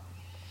well.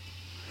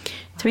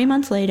 3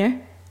 months later,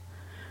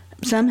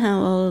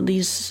 somehow all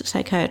these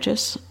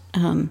psychiatrists,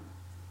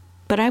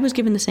 but I was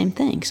given the same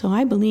thing. So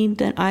I believed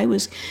that I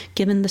was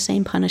given the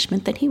same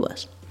punishment that he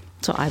was.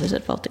 So I was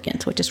at fault again.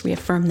 So it just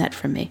reaffirmed that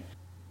for me.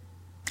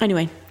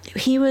 Anyway,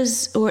 3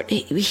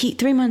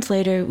 months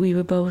later, we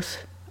were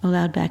both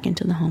allowed back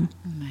into the home.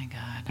 Oh my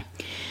God.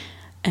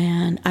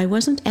 And I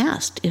wasn't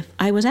asked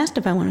I was asked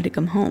if I wanted to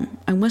come home.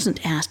 I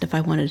wasn't asked if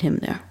I wanted him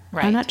there.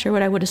 Right. I'm not sure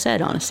what I would have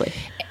said, honestly.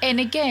 And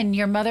again,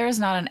 your mother is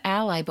not an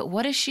ally, but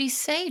what does she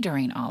say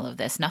during all of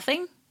this?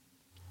 Nothing?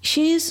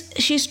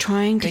 She's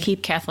trying to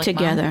keep Catholic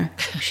together.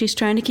 She's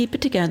trying to keep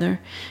it together.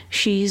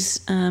 She's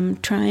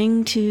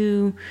trying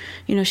to,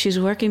 she's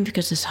working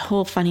because this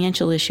whole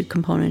financial issue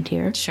component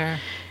here. Sure.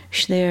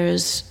 She's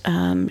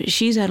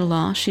at a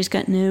loss. She's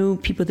got no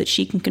people that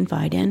she can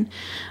confide in.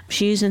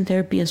 She's in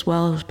therapy as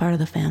well as part of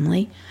the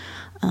family.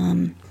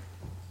 And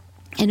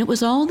it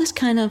was all this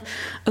kind of,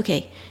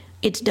 okay,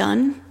 it's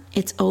done.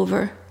 It's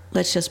over.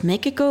 Let's just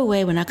make it go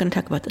away. We're not going to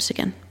talk about this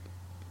again.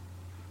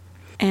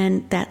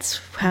 And that's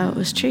how it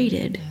was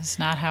treated. It's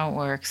not how it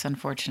works,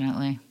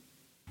 unfortunately.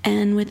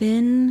 And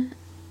within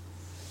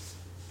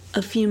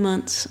a few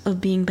months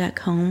of being back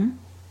home,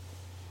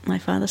 my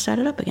father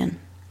started up again.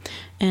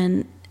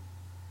 And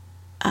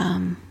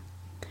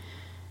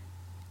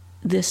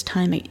this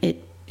time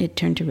it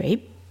turned to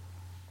rape.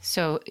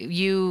 So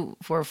you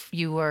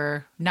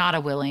were not a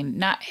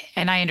willing,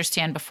 and I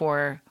understand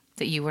before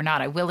that you were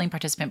not a willing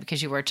participant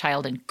because you were a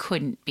child and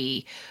couldn't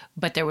be,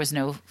 but there was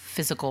no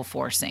physical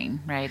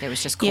forcing, right? There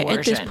was just coercion. Yeah,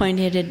 at this point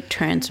it had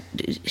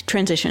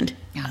transitioned.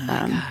 Oh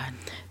my God.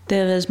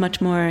 There was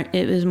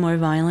it was more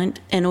violent,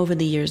 and over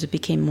the years it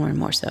became more and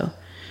more so.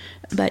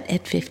 But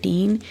at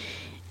 15,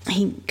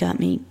 he got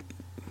me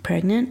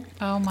pregnant.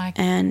 Oh my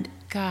and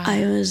God.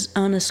 I was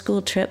on a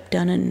school trip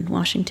down in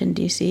Washington,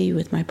 D.C.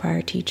 with my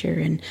prior teacher,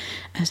 and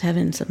I was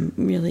having some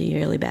really,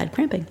 really bad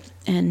cramping.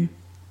 And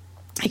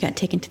I got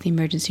taken to the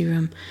emergency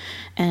room,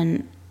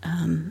 and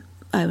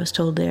I was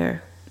told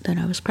there that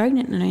I was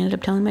pregnant, and I ended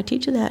up telling my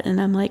teacher that, and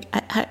I'm like,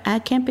 I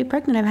can't be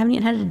pregnant. I haven't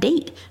even had a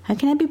date. How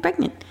can I be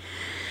pregnant?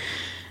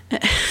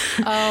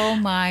 Oh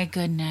my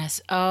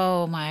goodness.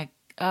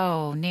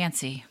 Oh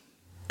Nancy.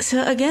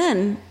 So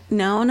again,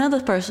 now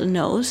another person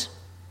knows,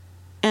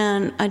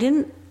 and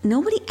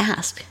nobody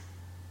asked.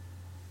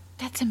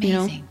 That's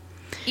amazing.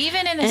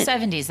 Even in the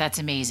 70s, that's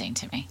amazing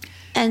to me.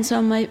 And so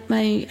I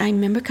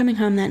remember coming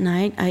home that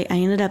night. I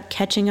ended up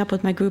catching up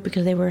with my group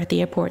because they were at the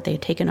airport. They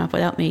had taken off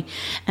without me.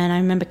 And I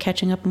remember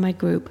catching up with my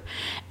group.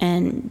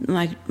 And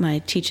my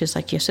teacher's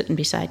like, you're sitting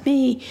beside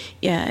me.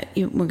 Yeah,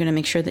 we're going to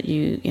make sure that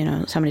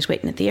somebody's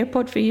waiting at the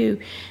airport for you.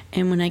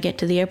 And when I get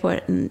to the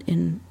airport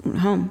and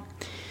home,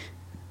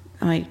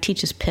 my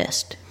teacher's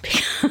pissed.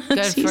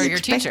 Good for your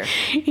teacher.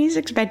 He's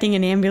expecting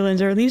an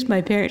ambulance, or at least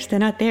my parents. They're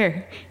not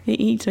there.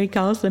 So he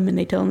calls them and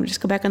they tell him,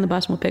 just go back on the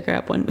bus and we'll pick her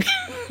up one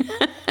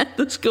at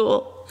the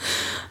school.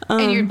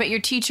 But your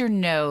teacher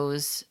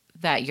knows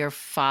that your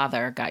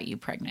father got you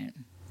pregnant.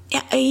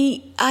 Yeah,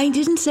 I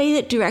didn't say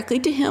that directly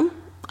to him.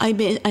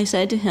 I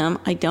said to him,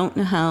 I don't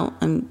know how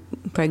I'm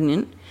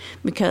pregnant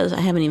because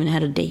I haven't even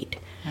had a date.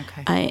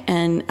 Okay.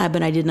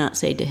 But I did not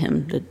say to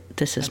him that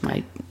this is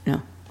my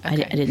no.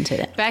 Okay. I didn't say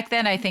that. Back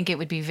then, I think it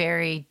would be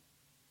very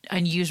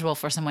unusual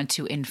for someone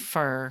to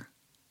infer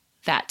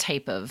that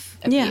type of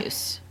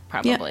abuse,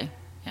 probably.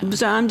 Yeah.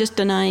 So I'm just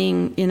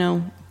denying,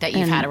 that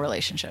you've had a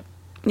relationship.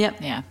 Yep.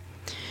 Yeah.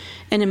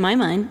 And in my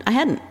mind, I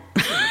hadn't.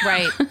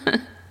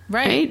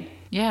 Right.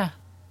 Yeah.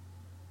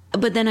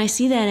 But then I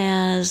see that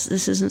as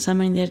this isn't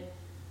something that,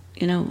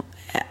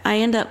 I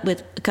end up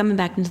with coming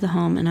back into the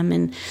home,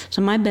 and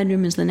so my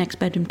bedroom is the next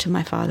bedroom to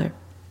my father.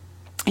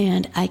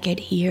 And I could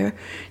hear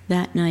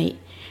that night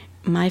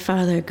my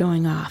father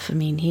going off. I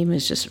mean, he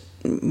was just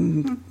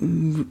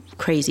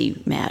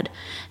crazy mad.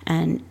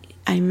 And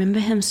I remember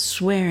him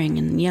swearing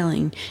and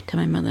yelling to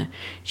my mother,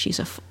 she's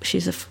a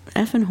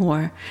effing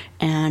whore,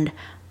 and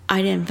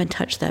I didn't even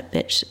touch that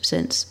bitch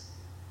since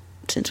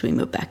we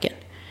moved back in.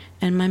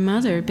 And my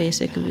mother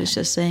basically was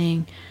just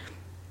saying,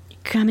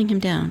 calming him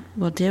down.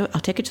 I'll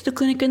take it to the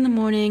clinic in the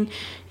morning.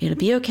 It'll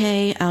be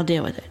okay. I'll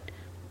deal with it.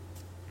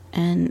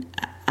 And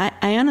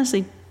I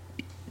honestly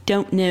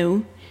don't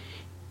know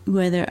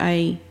whether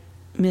I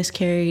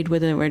miscarried,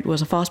 whether it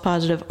was a false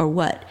positive or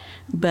what,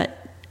 but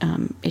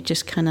it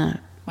just kind of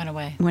went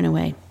away.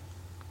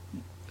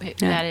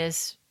 That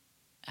is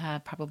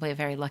probably a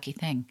very lucky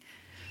thing.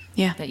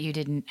 Yeah. That you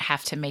didn't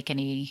have to make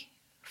any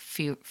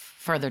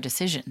further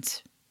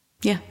decisions.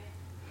 Yeah.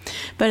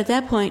 But at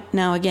that point,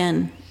 now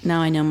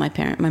I know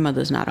my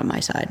mother's not on my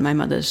side. My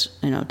mother's,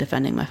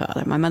 defending my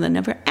father. My mother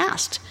never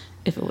asked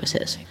if it was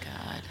his. Oh, my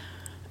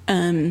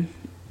God.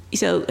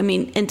 So, I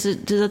mean, and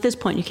to at this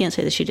point, you can't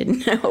say that she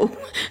didn't know.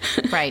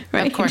 Right.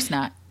 Of course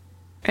not.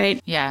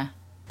 Right? Yeah.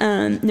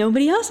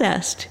 Nobody else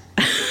asked.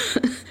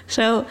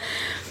 So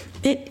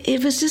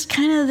it was just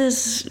kind of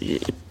this,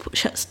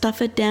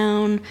 stuff it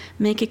down,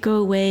 make it go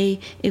away.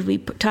 If we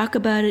talk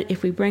about it,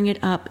 if we bring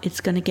it up,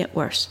 it's going to get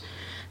worse.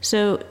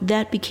 So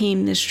that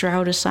became this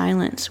shroud of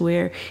silence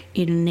where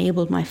it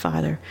enabled my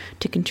father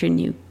to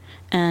continue.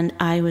 And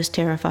I was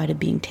terrified of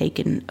being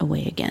taken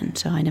away again.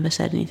 So I never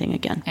said anything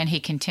again. And he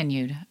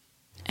continued.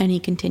 So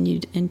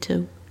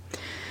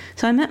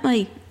I met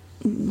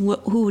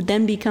who would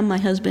then become my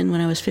husband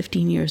when I was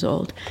 15 years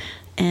old.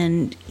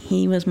 And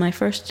he was my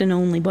first and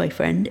only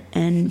boyfriend.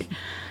 And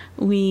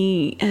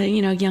we,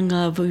 young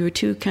love, we were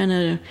two kind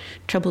of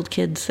troubled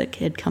kids that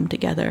had come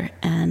together.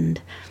 And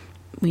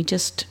we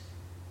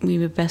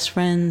were best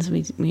friends.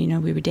 We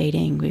were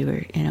dating. We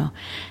were,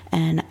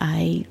 and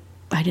I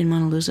didn't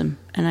want to lose him.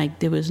 And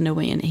there was no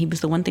way. And he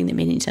was the one thing that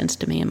made any sense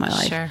to me in my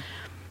life. Sure.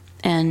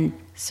 And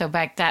so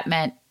that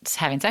meant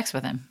having sex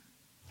with him.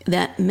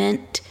 That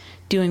meant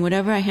doing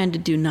whatever I had to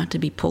do not to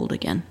be pulled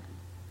again.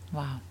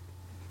 Wow.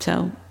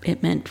 So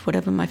it meant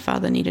whatever my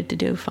father needed to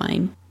do,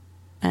 fine.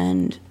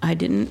 And I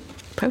didn't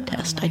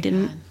protest. Oh, I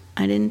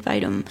didn't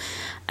fight him.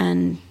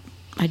 And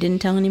I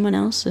didn't tell anyone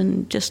else,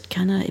 and just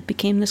kind of, it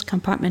became this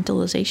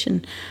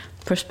compartmentalization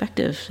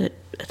perspective that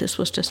this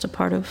was just a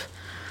part of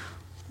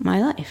my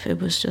life.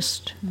 It was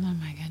just... Oh,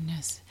 my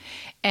goodness.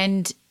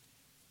 And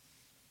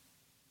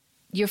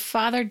your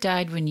father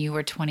died when you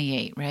were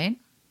 28, right?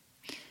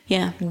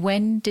 Yeah.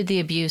 When did the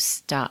abuse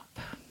stop?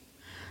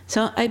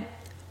 So I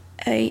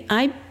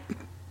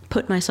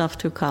put myself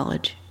through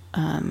college.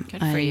 Good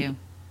for you.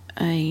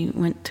 I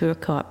went through a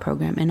co-op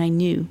program, and I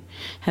knew,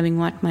 having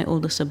watched my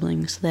older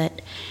siblings,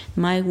 that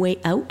my way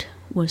out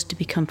was to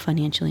become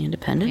financially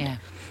independent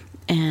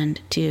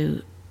and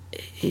to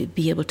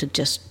be able to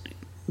just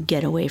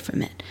get away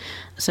from it.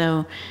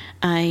 So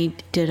I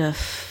did a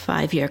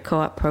 5-year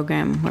co-op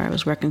program where I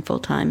was working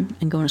full-time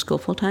and going to school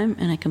full-time,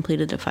 and I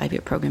completed a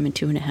 5-year program in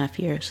 2.5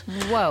 years.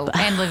 Whoa.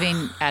 And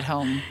living at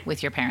home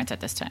with your parents at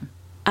this time.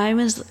 I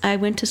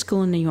went to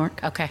school in New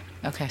York. Okay.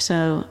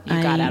 So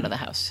you got out of the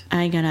house.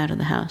 I got out of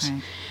the house.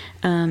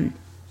 Right.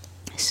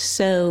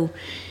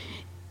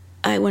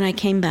 When I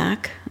came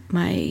back,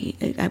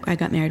 I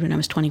got married when I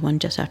was 21,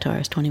 just after I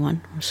was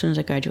 21, as soon as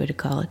I graduated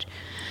college.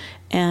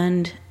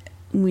 And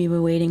we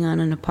were waiting on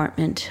an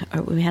apartment,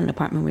 or we had an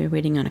apartment, we were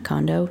waiting on a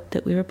condo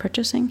that we were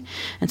purchasing.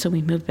 And so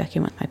we moved back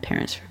in with my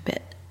parents for a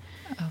bit.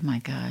 Oh, my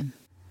God.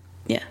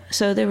 Yeah.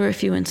 So there were a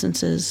few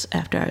instances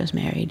after I was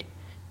married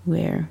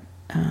where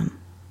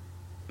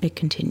it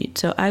continued.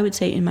 So I would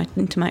say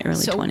into my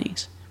early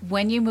 20s.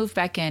 When you moved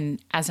back in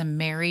as a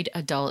married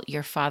adult,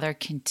 your father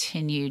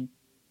continued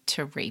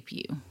to rape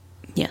you.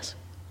 Yes.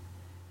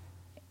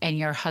 And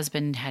your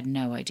husband had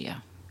no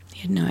idea.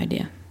 He had no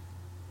idea.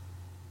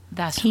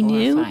 That's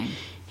horrifying.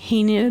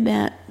 He knew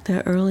about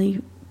the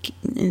early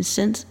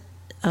instance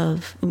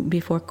of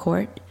before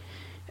court,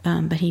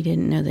 but he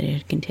didn't know that it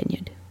had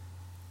continued.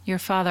 Your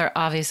father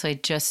obviously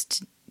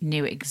just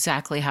knew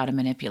exactly how to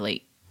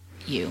manipulate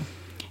you.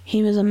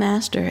 He was a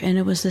master, and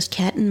it was this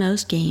cat and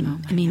mouse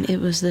game. Oh, God.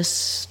 It was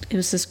this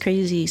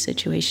crazy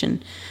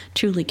situation,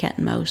 truly cat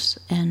and mouse.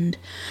 And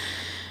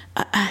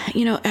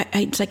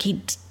it's like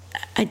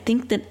I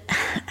think that.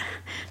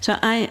 So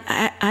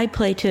I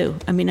play too.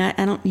 I mean,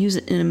 I don't use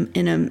it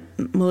in a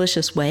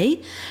malicious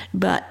way,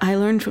 but I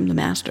learned from the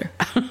master.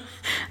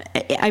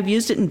 I've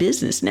used it in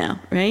business now,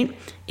 right?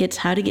 It's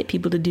how to get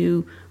people to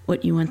do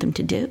what you want them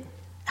to do,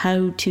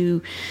 how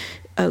to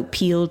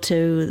appeal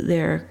to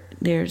their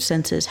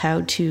senses,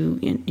 how to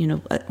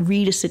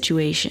read a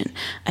situation.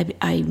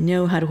 I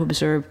know how to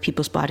observe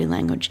people's body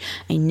language.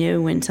 I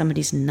know when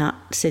somebody's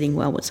not sitting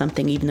well with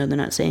something, even though they're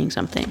not saying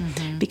something,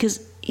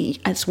 because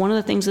that's one of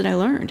the things that I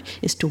learned,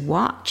 is to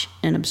watch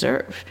and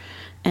observe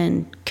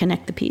and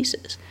connect the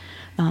pieces.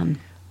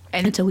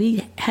 And so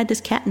we had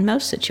this cat and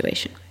mouse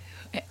situation.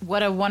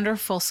 What a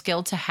wonderful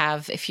skill to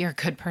have if you're a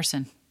good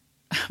person.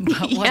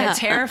 But what a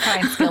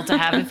terrifying skill to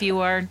have if you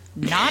are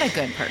not a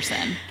good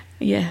person.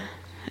 Yeah.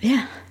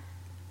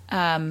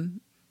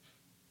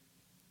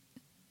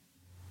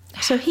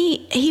 So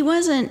he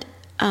wasn't,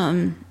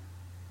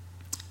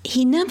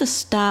 he never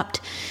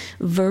stopped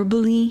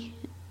verbally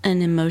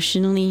and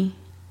emotionally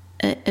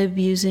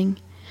abusing,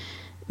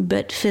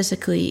 but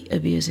physically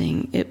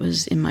abusing, it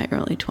was in my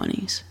early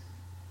 20s.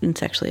 And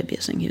sexually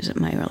abusing, he was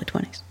in my early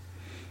 20s.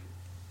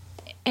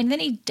 And then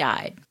he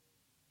died.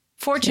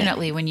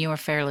 Fortunately, when you were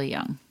fairly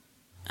young.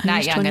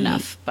 Not young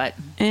enough, but...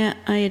 Yeah,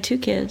 I had 2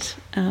 kids,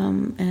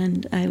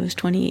 and I was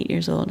 28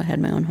 years old. I had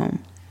my own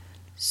home.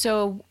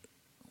 So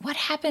what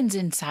happens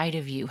inside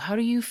of you? How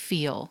do you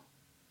feel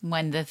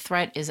when the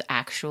threat is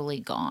actually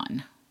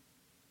gone?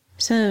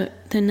 So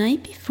the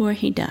night before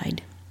he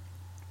died,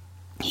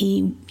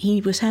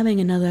 he was having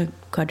another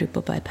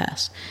quadruple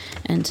bypass.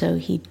 And so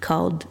he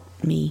called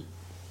me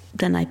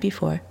the night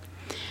before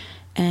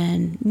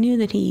and knew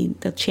that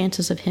the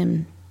chances of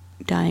him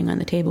dying on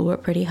the table were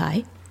pretty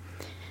high.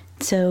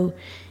 So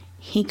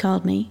he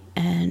called me,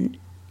 and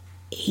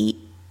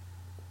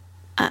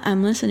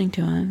I'm listening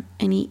to him,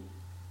 and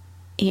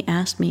he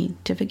asked me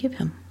to forgive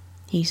him.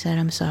 He said,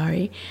 "I'm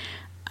sorry.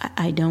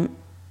 I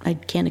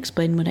can't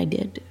explain what I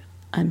did.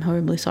 I'm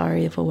horribly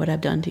sorry for what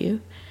I've done to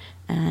you,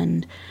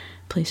 and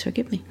please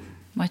forgive me."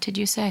 What did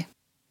you say?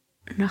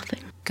 Nothing.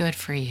 Good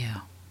for you.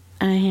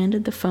 I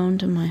handed the phone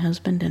to my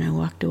husband and I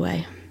walked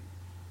away.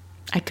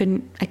 I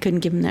couldn't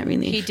give him that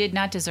relief. He did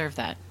not deserve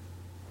that.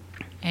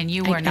 And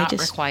you were not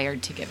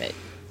required to give it.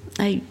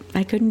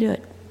 I couldn't do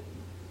it.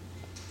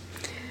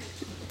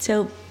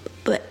 So,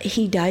 but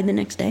he died the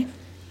next day.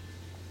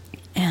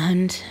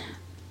 And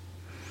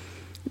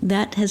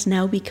that has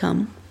now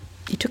become,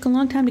 it took a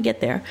long time to get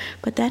there,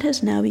 but that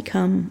has now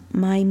become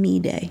my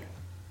me day.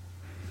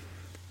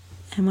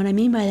 And what I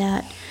mean by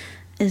that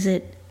is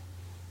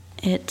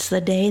it's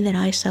the day that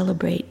I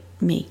celebrate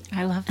me.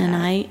 I love that. And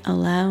I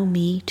allow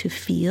me to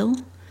feel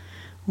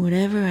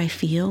whatever I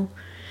feel,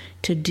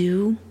 to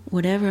do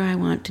whatever I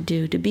want to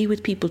do, to be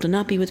with people, to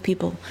not be with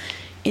people.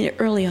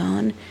 Early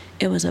on,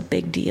 it was a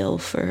big deal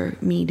for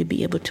me to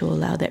be able to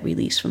allow that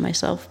release for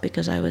myself,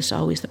 because I was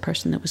always the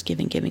person that was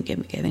giving.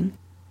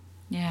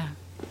 Yeah.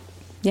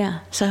 Yeah.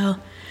 So,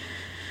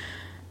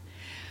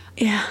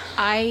 yeah.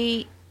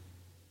 I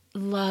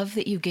love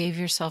that you gave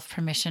yourself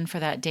permission for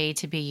that day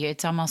to be.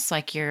 It's almost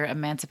like your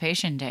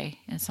emancipation day.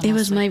 It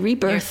was my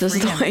rebirth. Is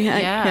the way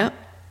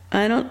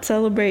I don't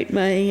celebrate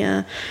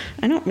I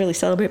don't really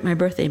celebrate my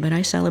birthday, but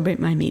I celebrate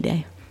my me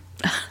day.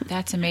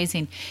 That's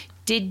amazing.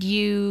 Did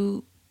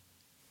you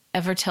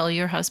ever tell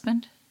your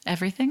husband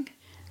everything?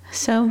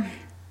 So,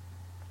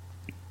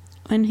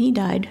 when he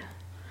died,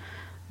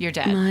 your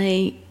dad,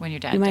 when your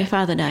dad my died.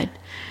 father died,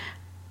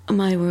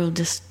 my world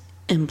just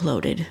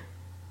imploded.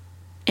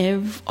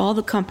 All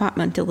the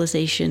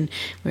compartmentalization,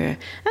 where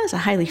I was a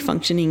highly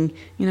functioning,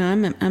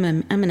 I'm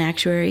an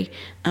actuary,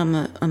 I'm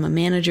a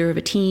manager of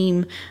a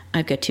team.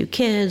 I've got 2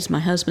 kids. My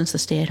husband's a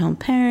stay-at-home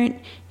parent.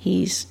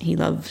 He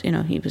loves,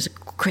 he was a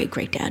great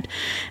dad,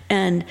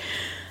 and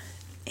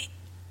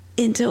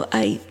so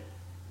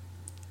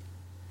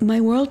my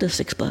world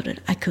just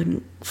exploded. I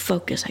couldn't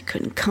focus. I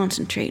couldn't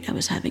concentrate. I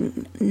was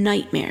having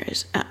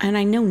nightmares. And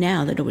I know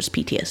now that it was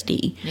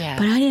PTSD. Yeah.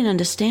 But I didn't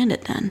understand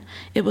it then.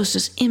 It was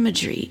just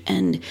imagery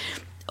and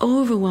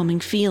overwhelming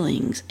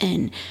feelings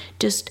and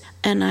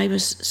I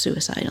was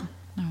suicidal.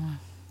 Oh.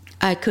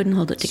 I couldn't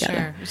hold it together.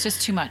 Sure. It's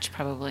just too much,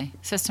 probably.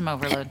 System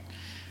overload.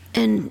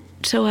 And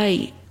so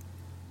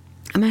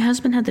my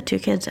husband had the 2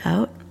 kids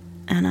out,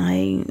 and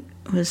I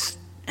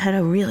had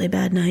a really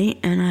bad night,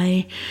 and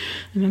I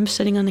remember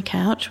sitting on the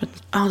couch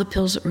with all the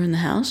pills that were in the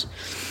house,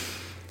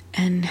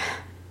 and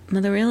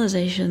the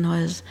realization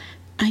was,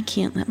 I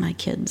can't let my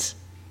kids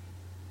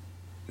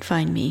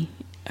find me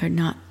or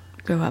not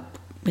grow up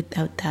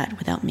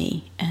without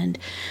me. And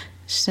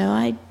so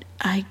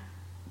I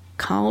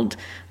called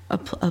a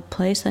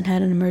place that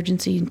had an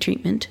emergency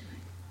treatment,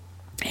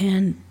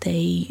 and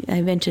I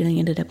eventually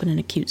ended up in an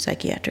acute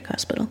psychiatric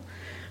hospital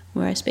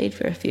where I stayed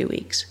for a few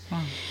weeks.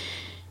 Wow.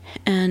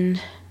 And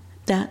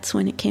that's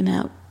when it came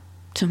out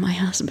to my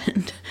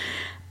husband.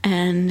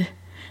 And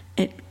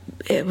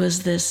it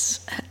was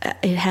this,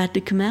 it had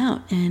to come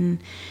out. And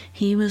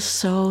he was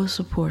so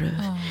supportive.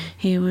 Oh.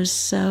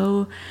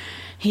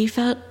 He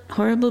felt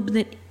horrible, but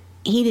that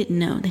he didn't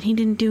know, that he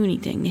didn't do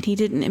anything, that he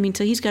didn't,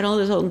 so he's got all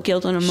this old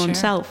guilt on him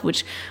himself,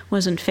 which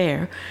wasn't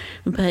fair.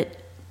 But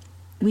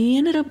we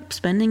ended up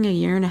spending 1.5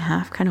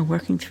 years kind of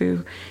working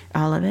through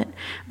all of it.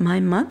 My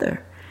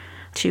mother,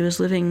 she was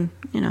living,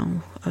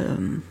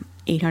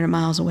 800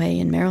 miles away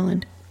in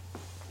Maryland.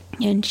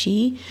 And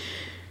she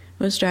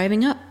was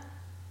driving up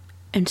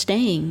and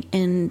staying.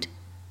 And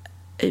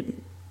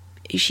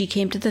she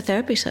came to the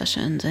therapy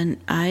sessions, and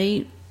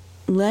I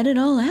let it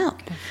all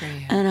out. Good for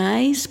you. And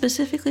I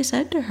specifically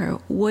said to her,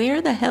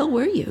 where the hell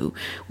were you?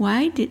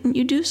 Why didn't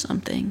you do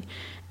something?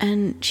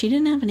 And she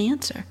didn't have an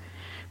answer.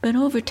 But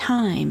over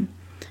time,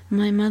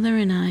 my mother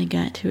and I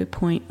got to a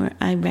point where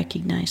I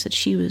recognized that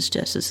she was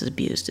just as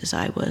abused as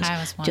I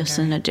was just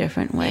in a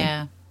different way.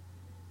 Yeah.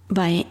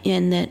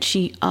 And that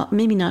she,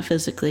 maybe not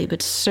physically,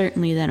 but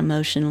certainly that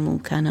emotional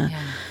kind of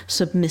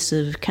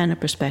submissive kind of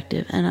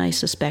perspective. And I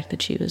suspect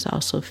that she was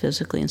also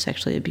physically and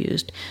sexually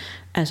abused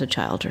as a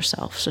child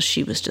herself. So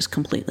she was just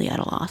completely at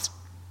a loss.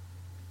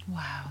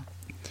 Wow.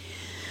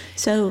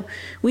 So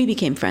we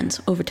became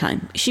friends over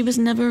time. She was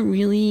never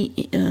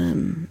really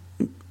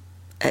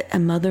a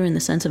mother in the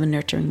sense of a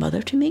nurturing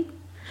mother to me,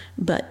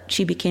 but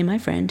she became my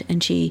friend,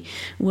 and she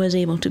was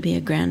able to be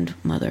a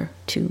grandmother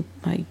to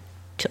my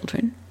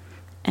children.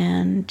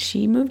 And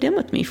she moved in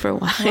with me for a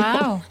while.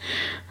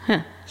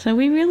 Wow. So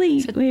we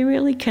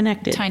really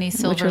connected. Tiny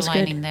silver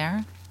lining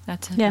there.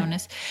 That's a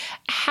bonus.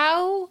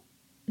 How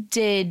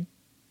did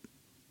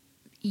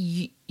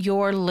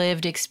your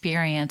lived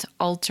experience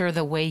alter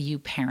the way you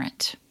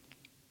parent?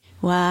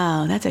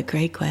 Wow, that's a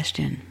great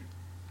question.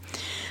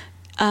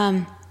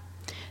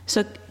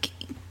 So,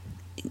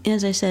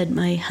 as I said,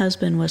 my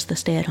husband was the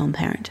stay-at-home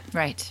parent.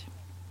 Right.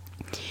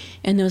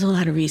 And there was a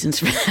lot of reasons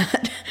for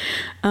that.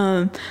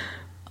 And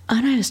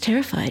I was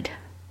terrified.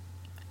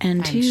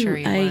 And I'm sure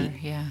you were,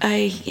 yeah.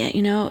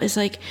 It's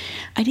like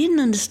I didn't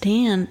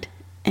understand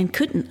and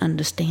couldn't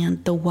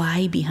understand the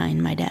why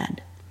behind my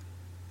dad.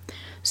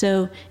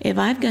 So if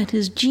I've got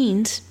his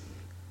genes,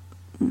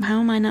 how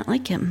am I not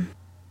like him?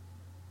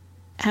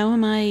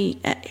 I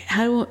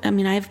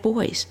have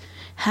boys.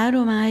 How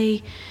do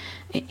I,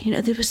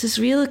 there was this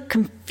real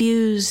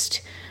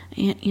confused,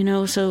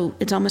 so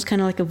it's almost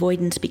kind of like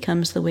avoidance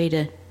becomes the way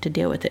to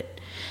deal with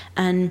it.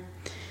 And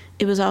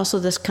it was also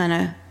this kind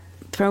of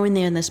throw in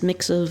there this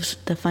mix of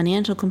the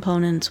financial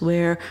components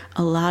where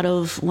a lot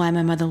of why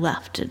my mother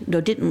left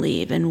or didn't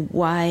leave and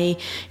why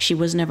she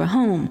was never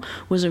home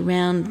was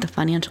around the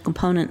financial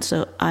components.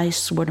 So I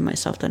swore to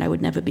myself that I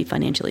would never be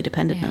financially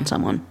dependent on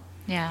someone.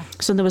 Yeah.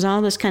 So there was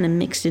all this kind of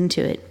mixed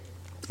into it.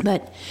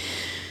 But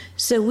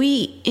so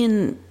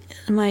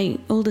my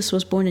oldest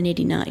was born in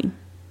 1989.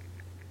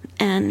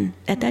 And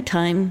at that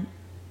time,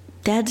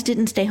 dads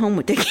didn't stay home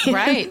with their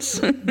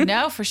kids. Right.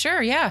 No, for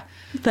sure. Yeah.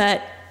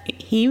 But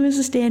he was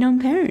a stay-at-home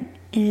parent,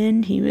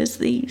 and he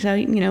was it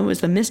was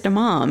the Mr.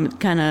 Mom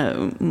kind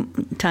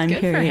of time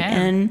Good period. For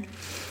him. And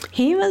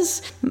he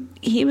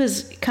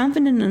was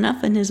confident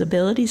enough in his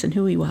abilities and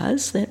who he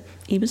was that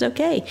he was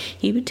okay.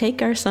 He would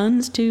take our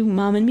sons to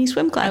Mom and Me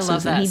swim classes. I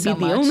love that and he'd so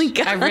be the much. only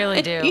guy. I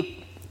really do.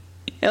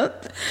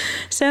 Yep.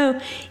 So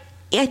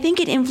I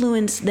think it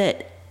influenced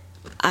that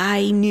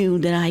I knew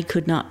that I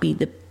could not be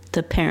the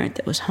parent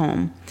that was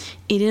home.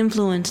 It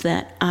influenced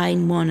that I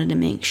wanted to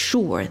make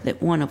sure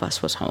that one of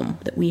us was home,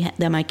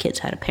 that my kids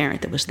had a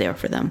parent that was there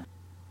for them.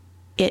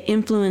 It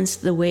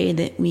influenced the way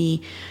that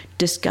we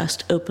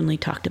discussed, openly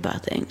talked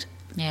about things.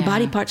 Yeah.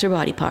 Body parts are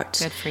body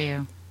parts. Good for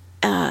you.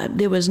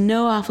 There was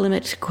no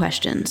off-limits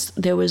questions.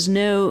 There was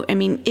no,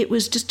 it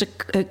was just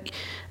a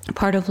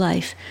part of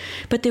life.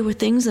 But there were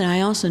things that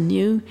I also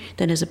knew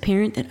that as a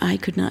parent that I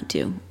could not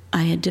do.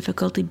 I had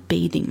difficulty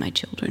bathing my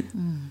children.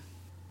 Mm.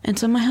 And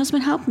so my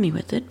husband helped me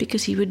with it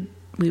because we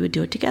would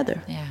do it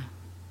together. Yeah.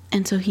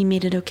 And so he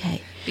made it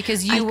okay.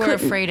 Because you were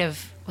afraid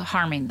of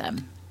harming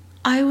them.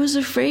 I was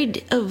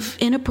afraid of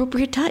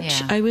inappropriate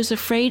touch. Yeah. I was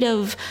afraid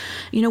of,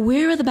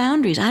 where are the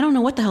boundaries? I don't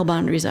know what the hell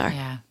boundaries are.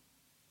 Yeah.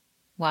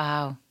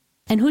 Wow.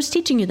 And who's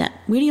teaching you that?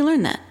 Where do you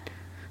learn that?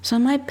 So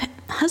my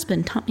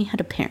husband taught me how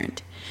to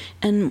parent.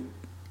 And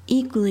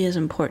equally as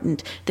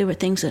important, there were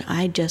things that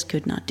I just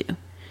could not do.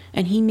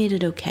 And he made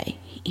it okay.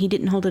 He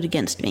didn't hold it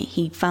against me.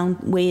 He found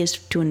ways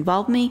to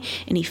involve me,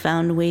 and he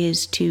found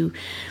ways to,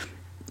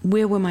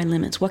 where were my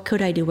limits? What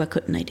could I do? What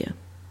couldn't I do?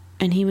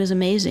 And he was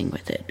amazing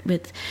with it.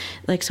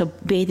 So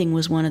bathing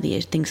was one of the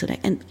things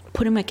and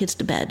putting my kids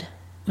to bed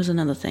was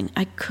another thing.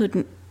 I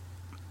couldn't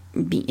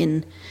be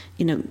in,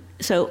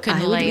 so couldn't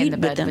I would lay read in the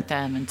bed with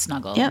them and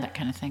snuggle and that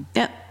kind of thing.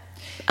 Yep.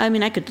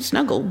 I could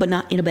snuggle, but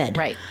not in a bed.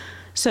 Right.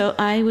 So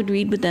I would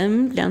read with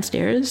them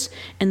downstairs,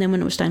 and then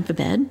when it was time for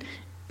bed,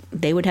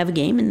 they would have a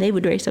game and they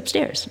would race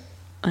upstairs,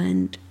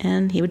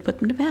 and he would put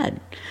them to bed.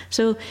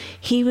 So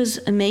he was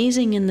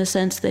amazing in the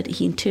sense that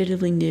he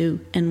intuitively knew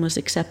and was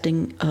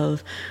accepting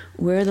of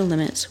where are the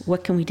limits,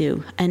 what can we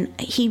do, and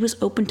he was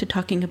open to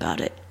talking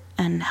about it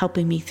and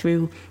helping me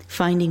through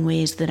finding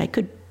ways that I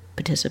could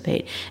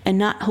participate and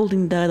not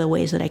holding the other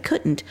ways that I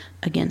couldn't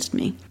against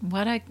me.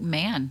 What a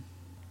man.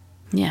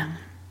 Yeah,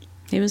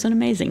 he was an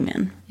amazing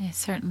man. It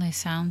certainly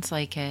sounds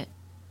like it.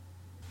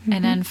 Mm-hmm.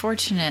 And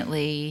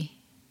unfortunately,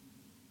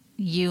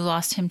 you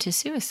lost him to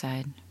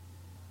suicide.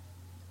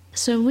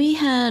 So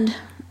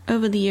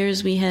over the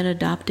years, we had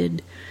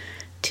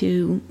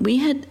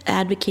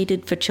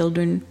advocated for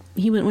children.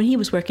 When he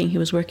was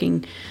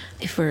working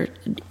for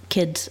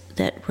kids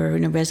that were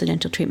in a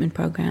residential treatment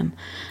program.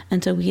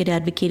 And so we had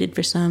advocated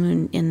for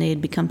some, and they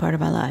had become part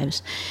of our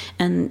lives.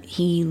 And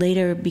he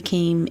later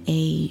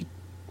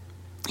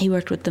he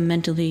worked with the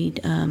mentally,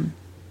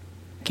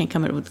 can't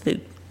come up with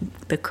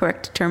the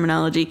correct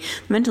terminology,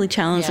 mentally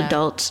challenged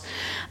adults.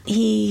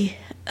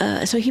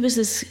 So he was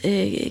this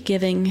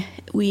giving.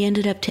 We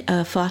ended up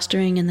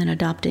fostering and then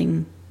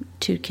adopting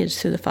 2 kids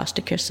through the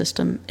foster care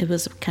system. It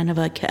was kind of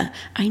like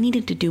I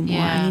needed to do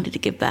more. I needed to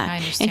give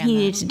back, and he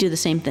needed to do the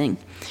same thing.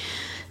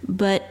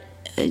 But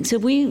so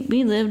we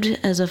lived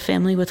as a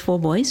family with 4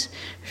 boys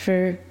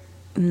for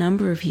a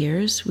number of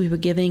years. We were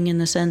giving in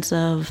the sense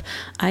of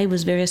I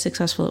was very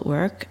successful at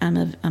work. I'm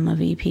a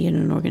VP in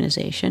an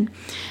organization,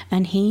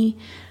 and he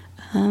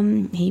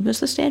was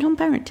the stay-at-home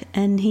parent,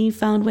 and he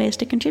found ways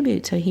to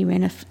contribute. So he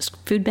ran a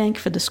food bank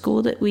for the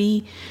school that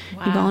he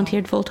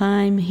volunteered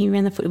full-time. He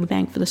ran the food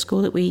bank for the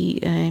school that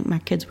my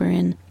kids were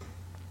in.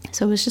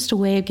 So it was just a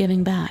way of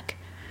giving back.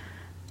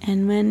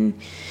 And when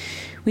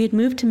we had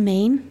moved to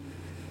Maine,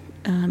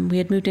 we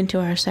had moved into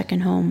our second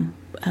home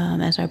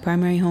as our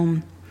primary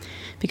home.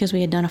 because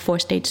we had done a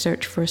 4-stage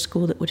search for a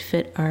school that would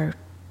fit our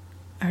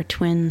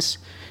twins'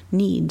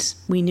 needs.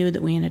 We knew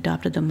that we had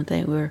adopted them,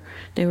 they were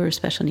a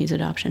special needs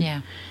adoption.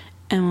 Yeah.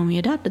 And when we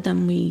adopted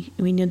them, we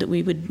knew that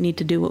we would need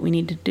to do what we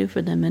needed to do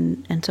for them.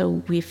 And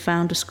so we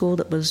found a school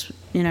that was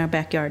in our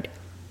backyard,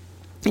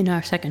 in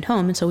our second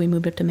home. And so we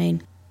moved up to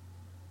Maine.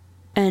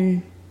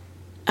 And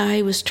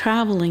I was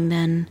traveling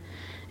then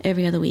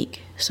every other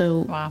week. So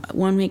wow.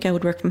 One week I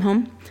would work from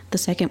home. The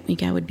second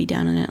week I would be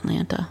down in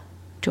Atlanta,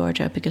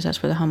 Georgia, because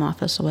that's where the home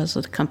office was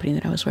of the company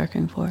that I was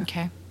working for.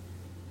 Okay.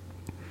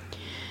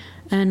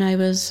 And I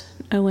was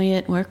away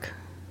at work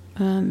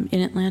in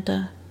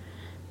Atlanta,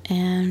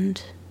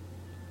 and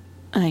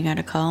I got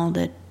a call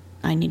that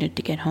I needed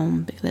to get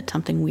home, that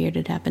something weird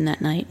had happened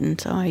that night.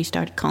 And so I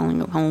started calling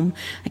home.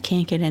 I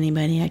can't get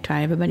anybody. I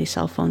try everybody's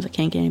cell phones. I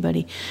can't get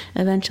anybody.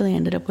 Eventually I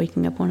ended up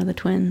waking up one of the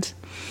twins.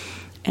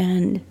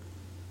 And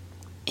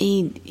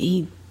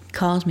he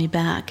calls me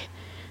back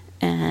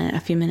and a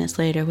few minutes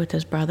later with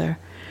his brother.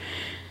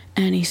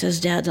 And he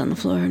says, Dad's on the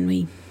floor and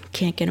we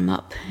can't get him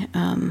up.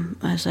 I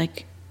was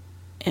like,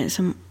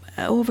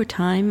 over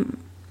time,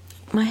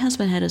 my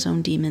husband had his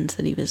own demons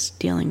that he was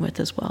dealing with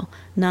as well.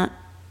 Not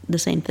the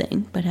same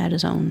thing, but had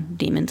his own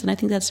demons. And I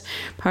think that's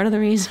part of the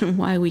reason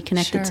why we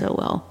connected so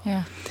well.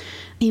 Yeah.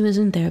 He was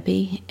in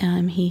therapy.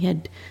 He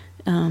had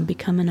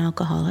become an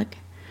alcoholic,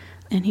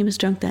 and he was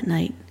drunk that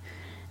night.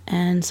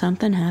 And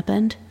something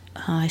happened.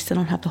 I still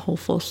don't have the whole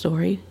full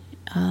story.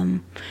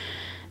 And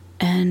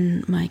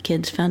my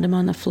kids found him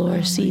on the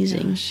floor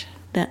seizing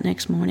that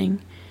next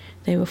morning.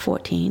 They were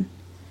 14.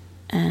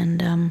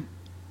 And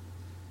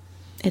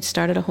it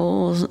started a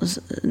whole,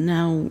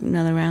 now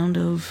another round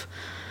of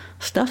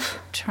stuff.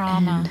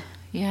 Trauma. And,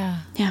 yeah.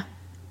 Yeah.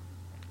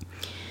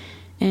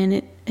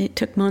 And it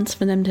took months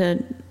for them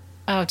to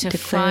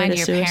find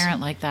your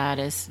parent like that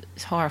is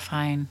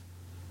horrifying.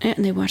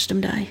 And they watched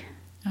him die.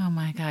 Oh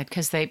my God.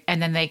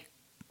 And then they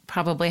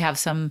probably have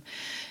some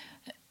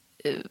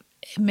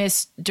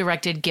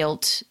misdirected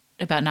guilt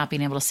about not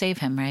being able to save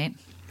him, right?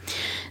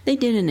 They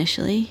did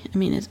initially. I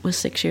mean, it was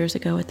 6 years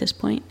ago at this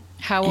point.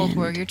 How old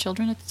were your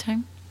children at the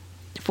time?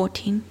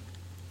 14.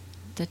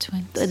 The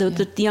twins?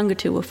 The younger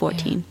two were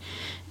 14. Yeah.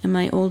 And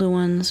my older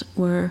ones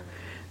were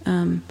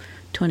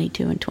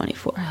 22 and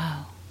 24.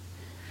 Wow.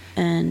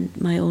 And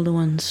my older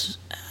ones,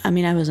 I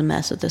mean, I was a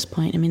mess at this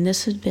point. I mean,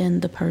 this had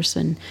been the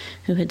person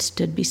who had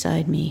stood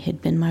beside me,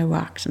 had been my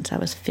rock since I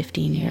was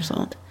 15 years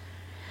old,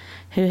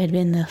 who had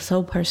been the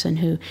sole person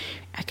who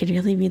I could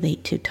really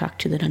relate to, talk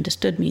to, that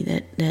understood me,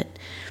 that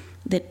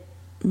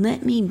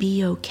let me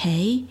be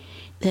okay,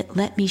 that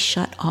let me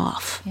shut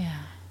off. Yeah.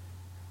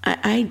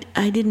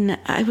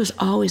 I was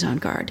always on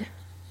guard.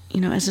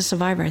 You know, as a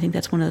survivor, I think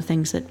that's one of the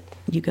things that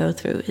you go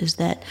through, is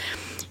that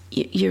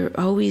you're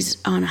always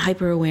on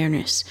hyper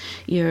awareness.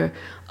 You're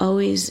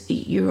always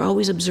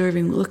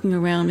observing, looking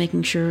around,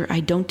 making sure I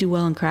don't do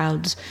well in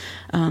crowds,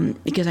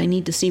 because I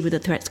need to see where the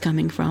threat's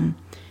coming from.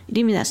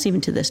 Even that's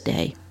even to this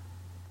day.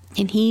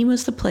 And he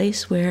was the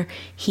place where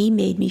he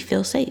made me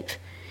feel safe.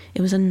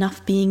 It was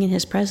enough being in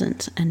his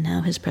presence, and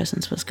now his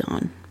presence was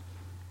gone.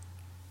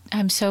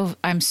 I'm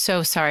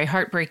so sorry.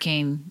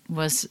 Heartbreaking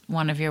was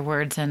one of your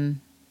words, and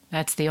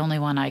that's the only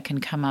one I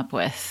can come up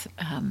with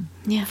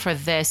for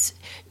this.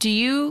 Do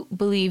you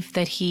believe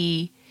that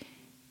he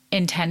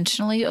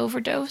intentionally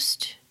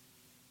overdosed?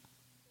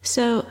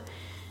 So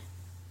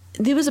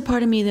there was a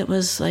part of me that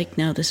was like,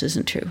 no, this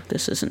isn't true.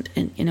 This isn't,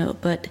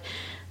 but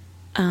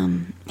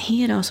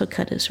he had also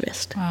cut his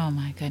wrist. Oh,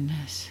 my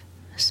goodness.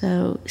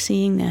 So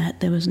seeing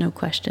that, there was no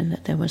question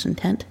that there was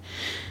intent.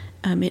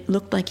 It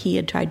looked like he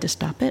had tried to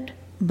stop it,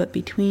 but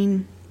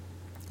between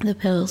the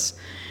pills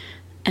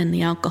and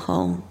the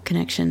alcohol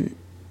connection,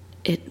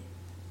 it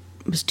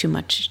was too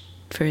much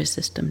for his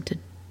system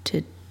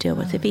to deal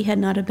with. If he had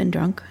not have been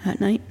drunk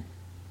that night,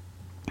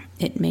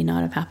 it may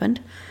not have happened,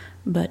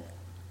 but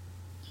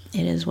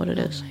it is what it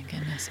is. Oh, my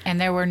goodness.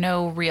 And there were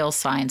no real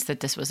signs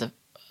that this was a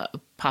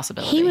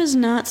possibility? He was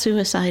not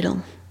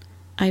suicidal.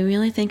 I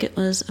really think it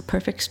was a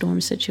perfect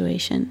storm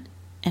situation,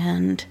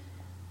 and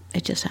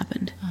it just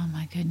happened. Oh,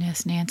 my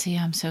goodness. Nancy,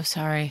 I'm so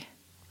sorry.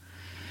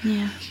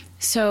 Yeah.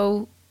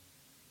 So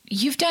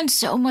you've done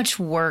so much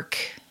work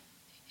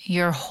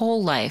your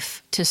whole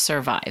life to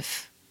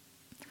survive.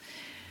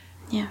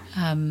 Yeah.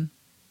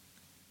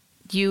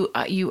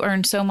 You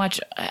earned so much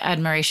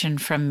admiration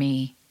from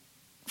me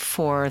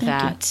for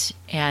that,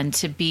 and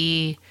to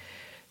be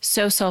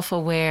so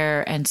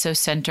self-aware and so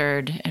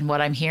centered, and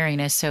what I'm hearing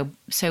is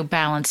so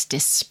balanced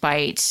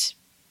despite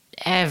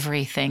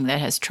everything that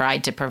has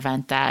tried to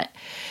prevent that.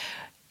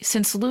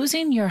 Since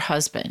losing your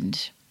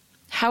husband,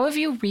 how have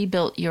you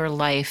rebuilt your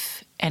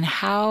life, and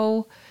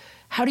how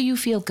do you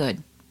feel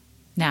good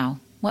now?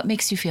 What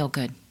makes you feel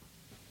good?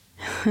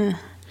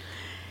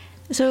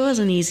 So it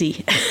wasn't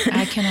easy.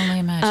 I can only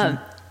imagine.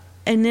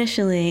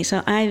 Initially,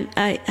 so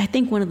I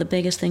think one of the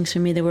biggest things for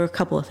me, there were a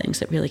couple of things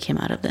that really came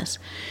out of this.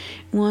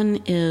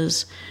 One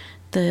is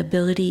the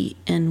ability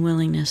and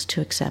willingness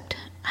to accept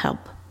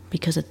help,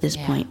 because at this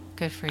point,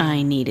 good for you.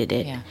 I needed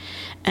it. Yeah.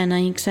 And I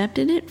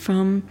accepted it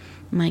from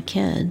my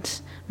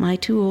kids, my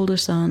 2 older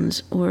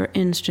sons were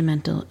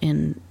instrumental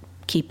in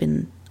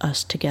keeping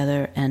us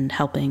together and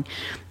helping.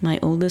 My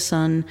oldest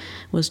son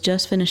was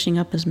just finishing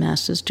up his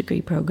master's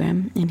degree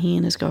program, and he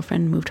and his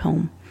girlfriend moved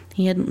home.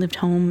 He hadn't lived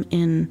home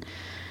in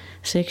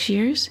 6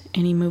 years,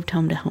 and he moved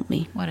home to help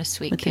me. What a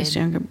sweet with kid. His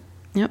younger.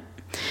 Yep.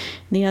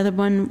 The other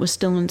one was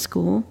still in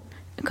school,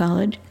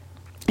 college,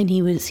 and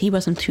he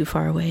wasn't too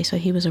far away, so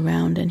he was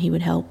around and he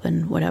would help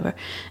and whatever.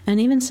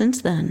 And even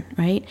since then,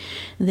 right,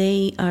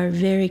 they are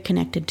very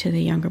connected to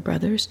the younger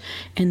brothers.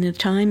 And the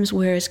times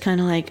where it's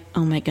kind of like,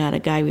 oh my God, a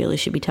guy really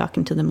should be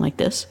talking to them like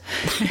this.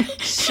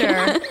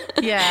 Sure.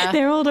 Yeah.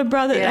 Their older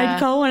brother, Yeah. I'd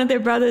call one of their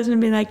brothers and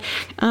be like,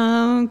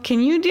 can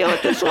you deal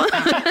with this one?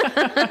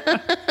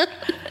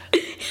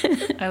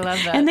 I love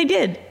that. And they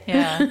did.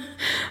 Yeah.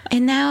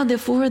 And now the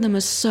 4 of them are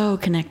so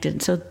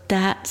connected. So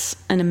that's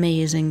an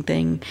amazing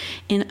thing.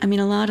 And I mean,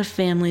 a lot of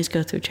families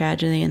go through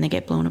tragedy and they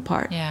get blown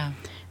apart. Yeah.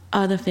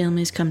 Other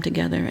families come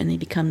together and they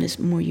become this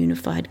more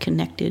unified,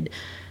 connected.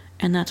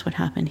 And that's what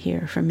happened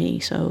here for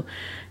me. So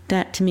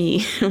that to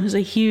me was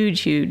a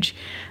huge, huge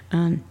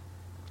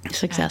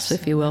success,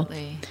 if you will.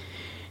 Absolutely.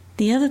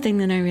 The other thing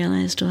that I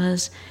realized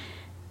was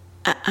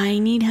I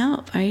need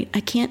help, right?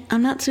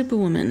 I'm not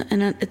Superwoman.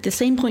 And at the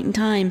same point in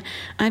time,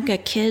 I've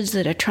got kids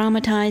that are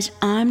traumatized.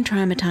 I'm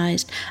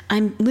traumatized.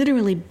 I'm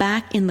literally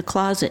back in the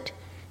closet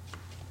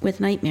with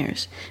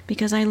nightmares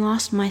because I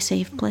lost my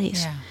safe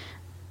place.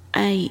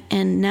 Yeah.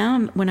 And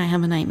now when I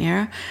have a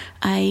nightmare,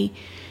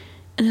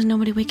 there's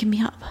nobody waking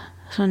me up.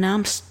 So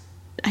now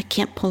I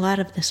can't pull out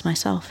of this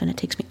myself, and it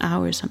takes me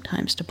hours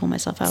sometimes to pull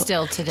myself out.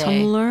 Still today. So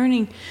I'm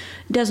learning.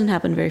 It doesn't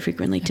happen very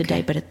frequently today,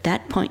 Okay. but at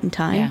that point in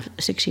time,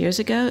 6 years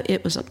ago,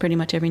 it was pretty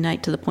much every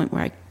night to the point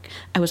where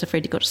I was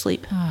afraid to go to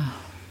sleep.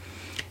 Oh.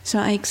 So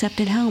I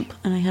accepted help,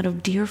 and I had a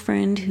dear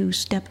friend who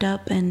stepped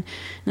up and in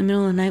the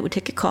middle of the night would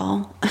take a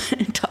call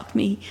and talk to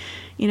me,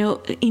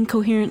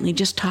 incoherently,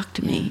 just talk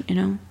to me,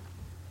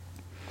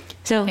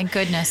 So, Thank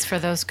goodness for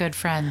those good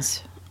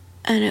friends.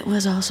 and it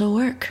was also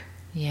work.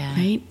 Yeah.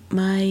 Right?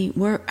 My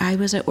work, I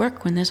was at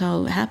work when this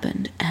all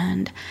happened.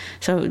 And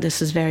so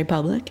this is very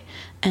public.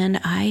 And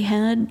I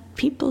had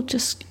people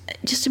just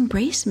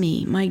embrace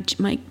me.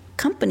 My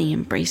company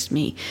embraced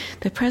me.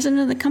 The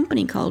president of the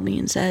company called me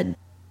and said,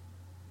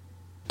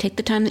 take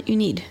the time that you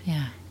need.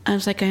 Yeah. I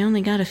was like, I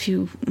only got a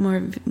few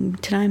more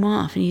time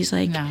off. And he's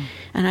like, No.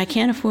 and I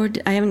can't afford,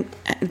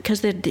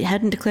 because they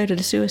hadn't declared it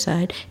a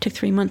suicide, it took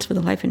 3 months for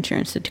the life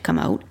insurance to come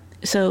out.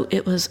 So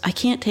it was, I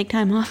can't take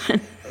time off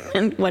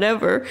and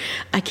whatever.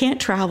 I can't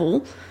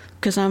travel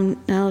because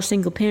I'm now a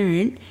single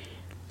parent.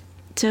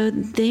 So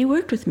they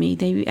worked with me.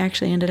 They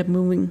actually ended up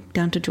moving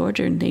down to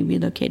Georgia, and they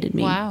relocated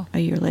me a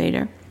year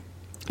later.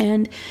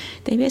 And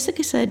they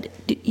basically said,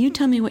 you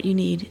tell me what you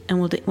need, and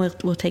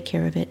we'll take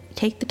care of it.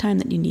 Take the time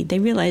that you need. They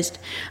realized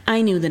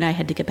I knew that I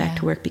had to get back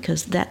to work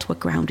because that's what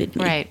grounded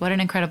me. Right. What an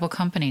incredible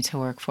company to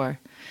work for.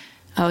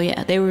 Oh,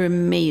 yeah. They were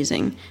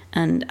amazing.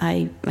 And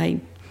I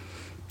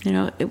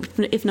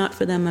if not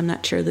for them, I'm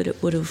not sure that I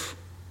would have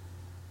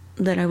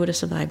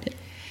survived it.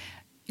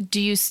 Do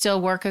you still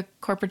work a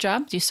corporate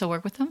job? Do you still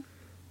work with them?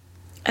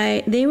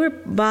 They were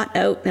bought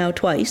out now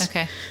twice.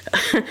 Okay.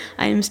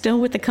 I am still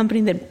with the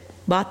company that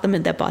bought them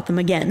and that bought them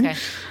again.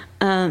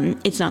 Okay.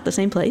 It's not the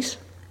same place.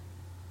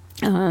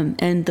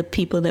 And the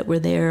people that were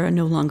there are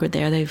no longer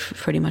there. They've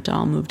pretty much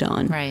all moved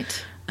on.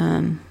 Right.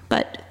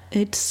 But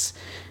it's,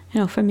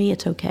 for me,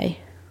 it's okay.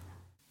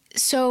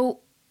 So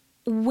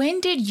when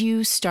did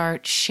you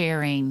start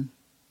sharing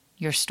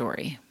your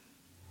story?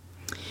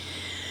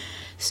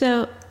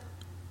 So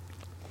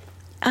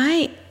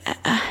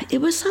it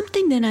was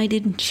something that I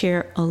didn't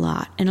share a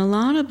lot. And a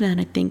lot of that,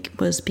 I think,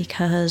 was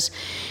because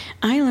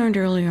I learned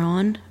earlier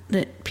on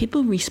that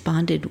people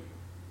responded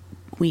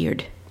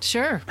weird.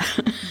 Sure.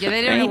 Yeah,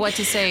 they don't know what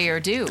to say or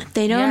do.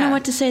 They don't know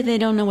what to say. They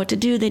don't know what to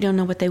do. They don't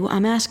know what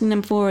I'm asking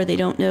them for. They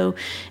don't know.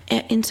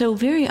 And so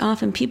very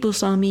often people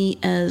saw me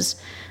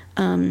as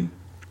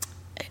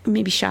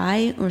maybe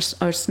shy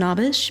or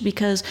snobbish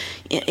because,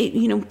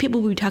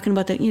 people would be talking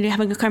about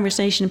having a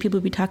conversation and people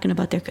would be talking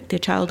about their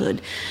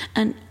childhood.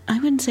 And I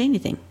wouldn't say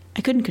anything.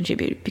 I couldn't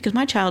contribute because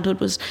my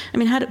childhood was,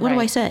 what do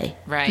I say?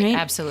 Right.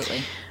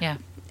 Absolutely. Yeah.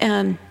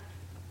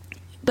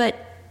 But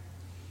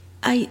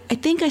I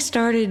think I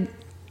started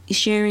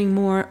sharing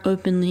more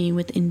openly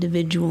with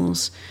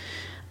individuals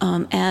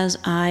as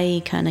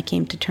I kind of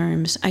came to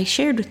terms. I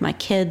shared with my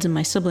kids and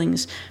my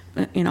siblings,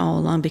 all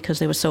along because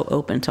they were so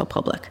open, so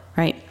public,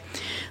 right?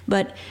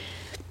 But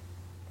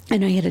I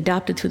had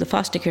adopted through the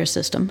foster care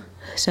system,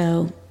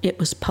 so it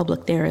was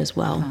public there as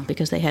well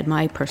because they had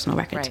my personal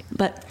records. Right.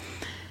 But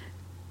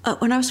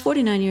when I was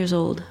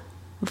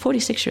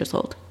 46 years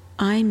old,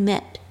 I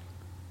met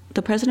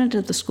the president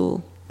of the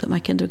school that my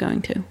kids were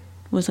going to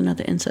was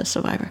another incest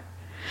survivor.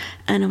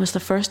 And it was the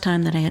first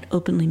time that I had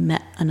openly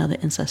met another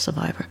incest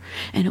survivor.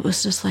 And it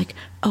was just like,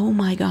 oh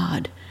my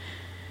God.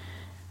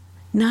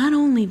 Not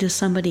only does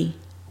somebody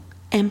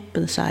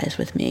empathize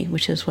with me,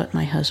 which is what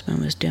my husband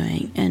was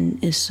doing,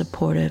 and is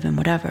supportive and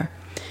whatever,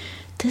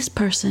 this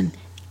person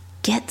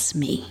gets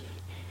me.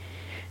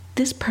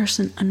 this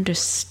person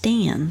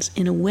understands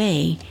in a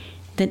way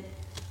that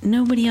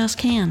nobody else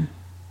can.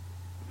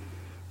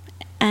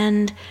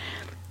 And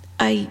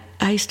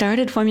I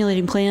started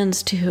formulating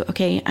plans to,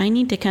 okay, I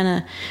need to kind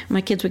of,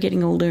 my kids were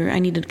getting older, I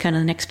needed kind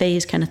of the next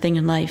phase kind of thing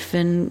in life.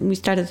 And we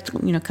started,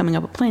 coming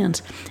up with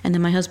plans. And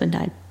then my husband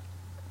died.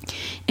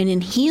 And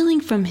in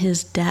healing from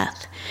his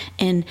death,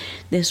 and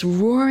this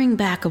roaring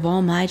back of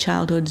all my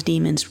childhood's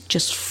demons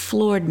just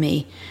floored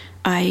me.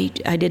 I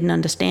didn't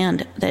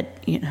understand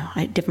that,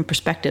 I had different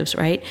perspectives,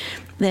 right?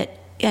 That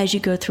as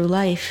you go through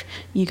life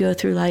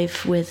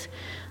with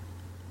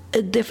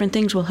different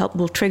things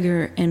will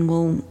trigger and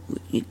will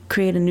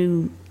create a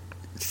new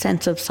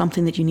sense of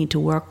something that you need to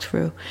work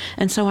through.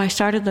 And so I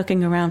started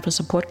looking around for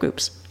support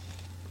groups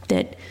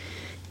that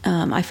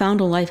I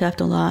found a Life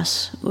After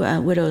Loss,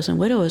 widows and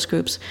widowers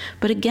groups.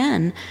 But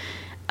again,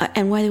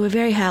 and while they were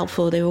very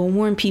helpful, they were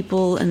warm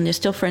people and they're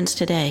still friends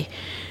today,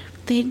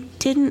 they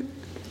didn't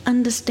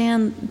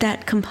understand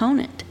that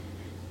component.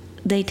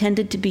 They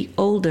tended to be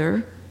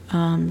older.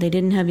 They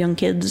didn't have young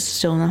kids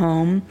still in the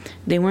home.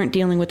 They weren't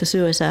dealing with the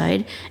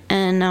suicide.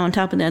 And now on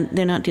top of that,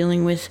 they're not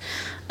dealing with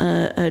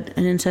an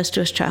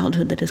incestuous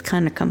childhood that has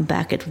kind of come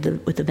back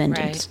with a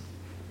vengeance.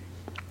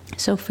 Right.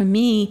 So for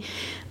me,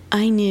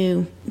 I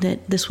knew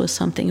that this was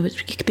something,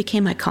 it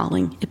became my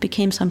calling. It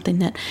became something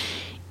that,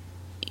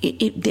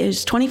 it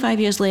was 25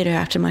 years later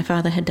after my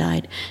father had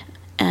died,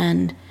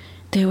 and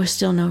there were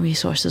still no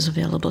resources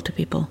available to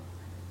people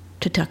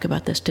to talk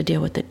about this, to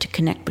deal with it, to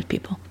connect with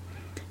people.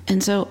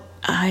 And so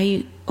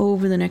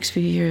over the next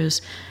few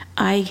years,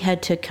 I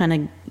had to kind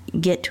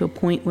of get to a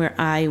point where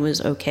I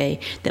was okay,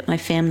 that my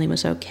family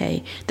was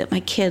okay, that my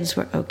kids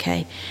were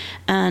okay.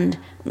 And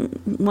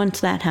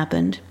once that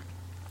happened,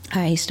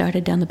 I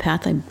started down the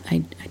path.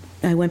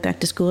 I went back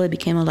to school. I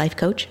became a life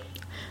coach.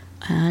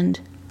 And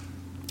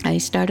I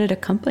started a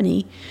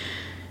company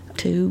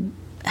to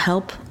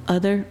help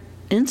other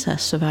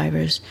incest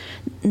survivors.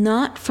 I'm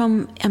not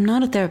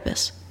a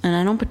therapist, and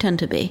I don't pretend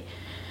to be.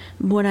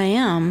 What I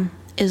am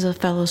is a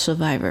fellow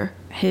survivor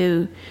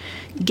who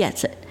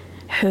gets it,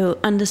 who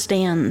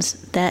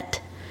understands that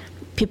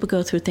people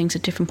go through things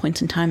at different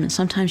points in time, and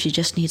sometimes you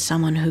just need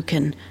someone who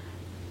can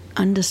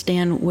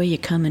understand where you're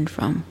coming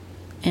from.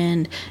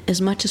 And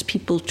as much as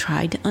people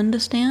try to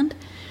understand,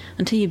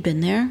 until you've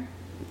been there,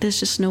 there's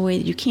just no way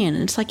that you can.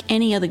 And it's like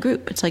any other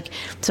group. It's like,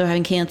 so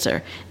having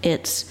cancer,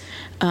 it's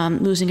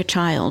losing a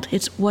child,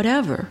 it's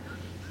whatever.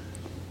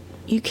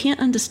 You can't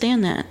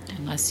understand that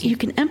unless you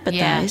can empathize.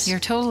 Yeah, you're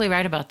totally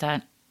right about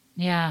that.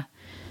 Yeah.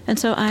 And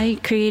so I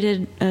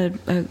created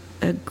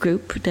a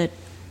group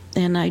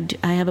and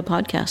I have a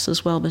podcast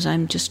as well,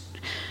 because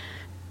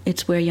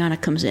it's where Yana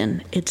comes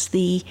in.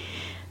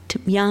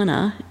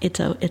 Yana,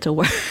 it's a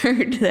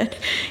word that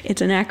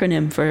it's an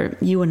acronym for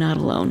 "You Are Not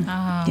Alone."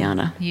 Oh,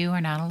 Yana, you are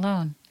not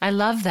alone. I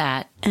love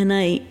that. And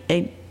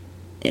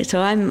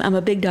so I'm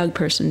a big dog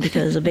person,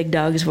 because the big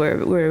dogs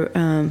were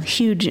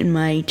huge in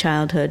my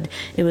childhood.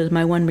 It was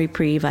my one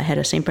reprieve. I had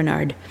a Saint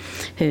Bernard,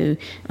 who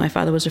my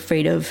father was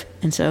afraid of,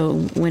 and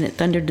so when it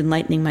thundered and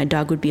lightning, my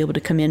dog would be able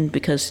to come in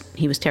because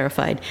he was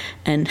terrified.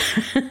 And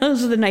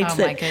those are the nights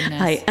those are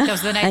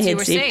the nights you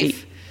were safety.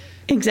 Safe.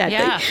 Exactly.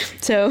 Yeah.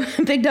 So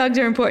big dogs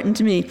are important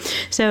to me.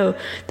 So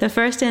the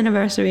first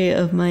anniversary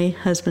of my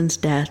husband's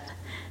death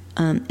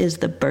is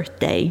the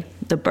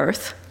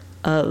birth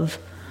of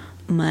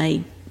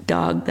my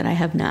dog that I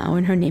have now,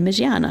 and her name is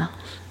Yana,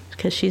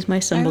 because she's my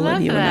symbol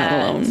of You Are Not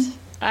Alone.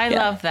 I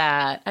love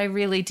that. I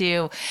really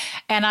do.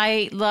 And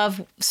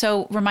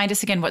so remind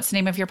us again, what's the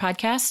name of your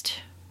podcast?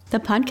 The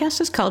podcast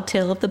is called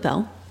Tale of the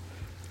Bell.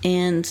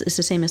 And it's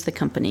the same as the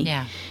company.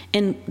 Yeah.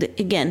 And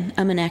again,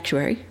 I'm an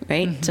actuary,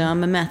 right? Mm-hmm. So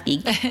I'm a math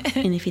geek.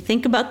 And if you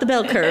think about the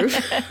bell curve,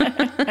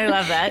 I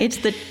love that. It's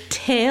the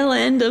tail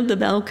end of the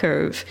bell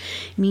curve.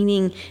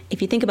 Meaning, if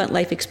you think about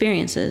life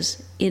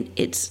experiences,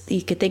 it's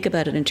you could think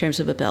about it in terms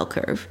of a bell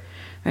curve,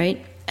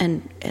 right?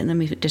 And let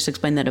me just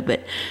explain that a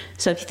bit.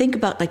 So if you think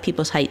about like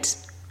people's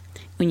heights,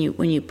 when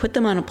you put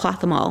them on a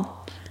plot them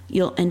all,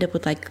 you'll end up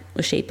with like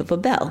the shape of a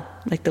bell,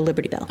 like the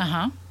Liberty Bell.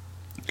 Uh-huh.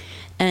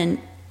 And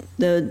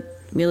the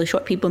really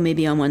short people may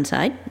be on one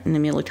side, and the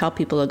really tall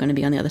people are going to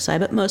be on the other side,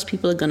 but most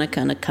people are going to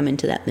kind of come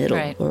into that middle,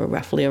 right, or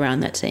roughly around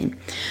that same.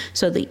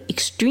 So the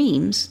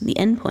extremes, the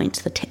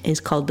endpoints,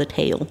 is called the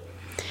tail.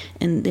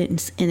 And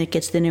it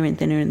gets thinner and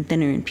thinner and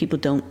thinner, and people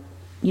don't,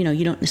 you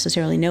don't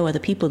necessarily know other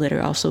people that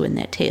are also in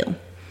that tail.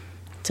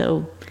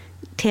 So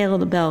tail of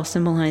the bell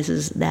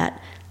symbolizes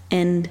that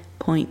end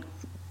point,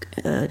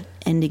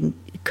 ending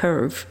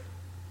curve,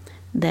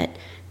 that,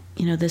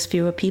 there's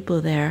fewer people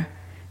there,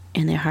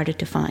 and they're harder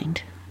to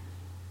find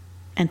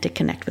and to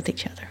connect with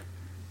each other.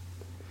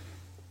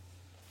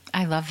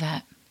 I love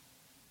that.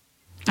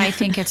 I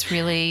think it's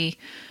really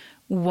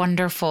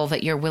wonderful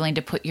that you're willing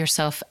to put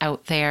yourself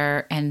out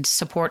there and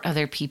support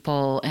other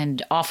people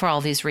and offer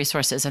all these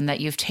resources, and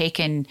that you've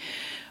taken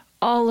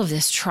all of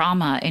this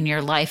trauma in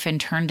your life and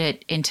turned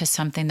it into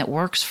something that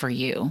works for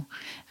you,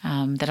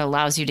 that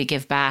allows you to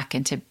give back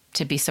and to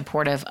to be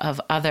supportive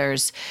of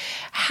others.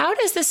 How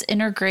does this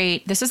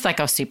integrate? This is like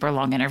a super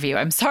long interview.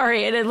 I'm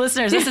sorry. And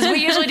listeners, we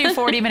usually do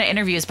 40-minute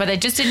interviews, but I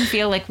just didn't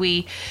feel like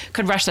we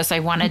could rush this. I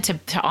wanted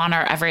to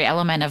honor every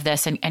element of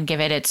this and give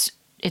it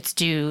its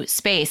due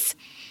space.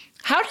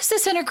 How does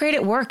this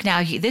integrated work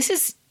now? This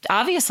is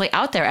obviously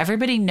out there.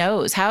 Everybody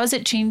knows. How has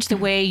it changed the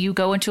way you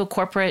go into a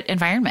corporate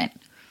environment?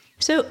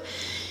 So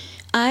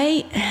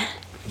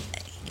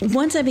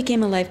once I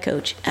became a life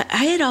coach,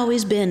 I had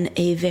always been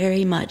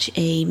very much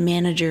a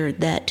manager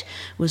that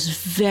was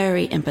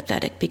very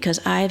empathetic, because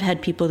I've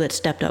had people that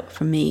stepped up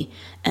for me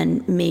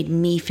and made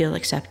me feel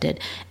accepted.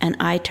 And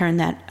I turned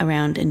that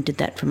around and did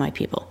that for my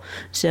people.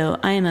 So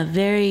I am a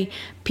very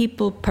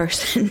people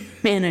person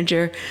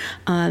manager.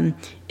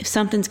 If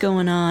something's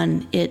going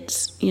on,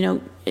 it's, you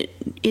don't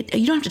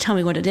have to tell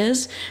me what it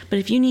is, but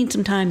if you need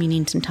some time, you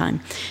need some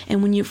time.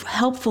 And when you're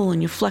helpful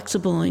and you're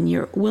flexible and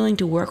you're willing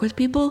to work with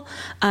people,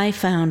 I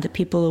found that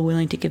people are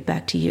willing to give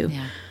back to you.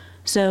 Yeah.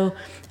 So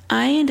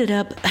I ended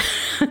up,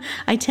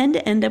 I tend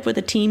to end up with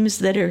the teams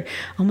that are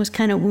almost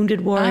kind of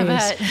wounded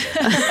warriors.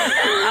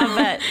 I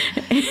bet.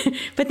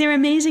 But they're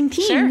amazing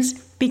teams,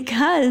 sure,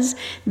 because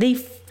they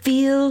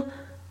feel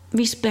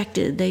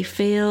respected, they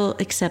feel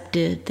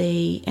accepted,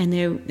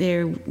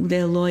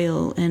 they're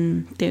loyal,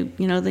 and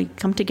they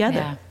come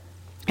together,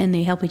 and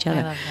they help each other.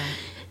 I love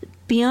that.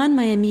 Beyond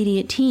my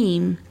immediate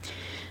team,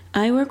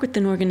 I work with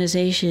an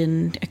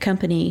organization, a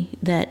company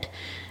that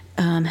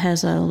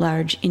has a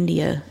large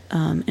India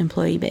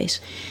employee base,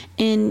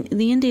 and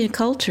the India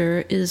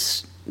culture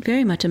is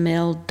very much a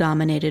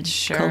male-dominated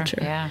culture.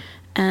 Yeah.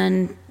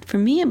 And for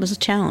me, it was a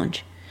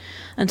challenge,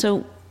 and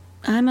so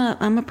I'm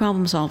a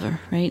problem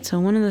solver, right? So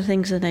one of the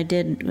things that I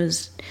did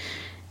was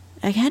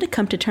I had to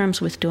come to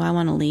terms with: do I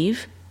want to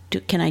leave?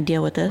 Can I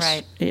deal with this,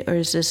 right,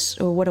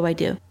 or what do I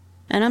do?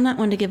 And I'm not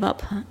one to give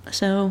up.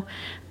 So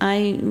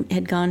I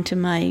had gone to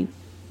my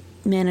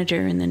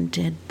manager and then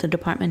to the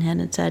department head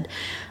and said,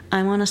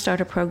 I want to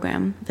start a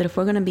program that if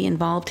we're going to be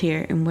involved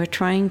here and we're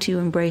trying to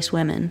embrace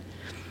women,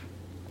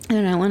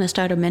 then I want to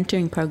start a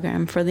mentoring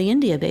program for the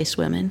India-based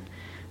women,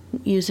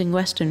 using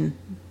Western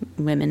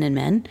women and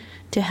men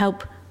to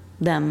help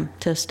them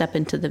to step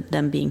into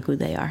them being who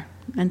they are.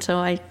 And so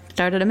I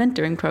started a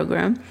mentoring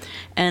program,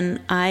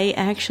 and I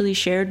actually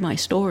shared my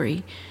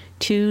story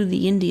to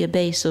the India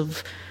base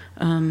of,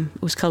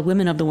 it was called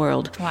Women of the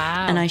World.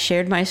 Wow. And I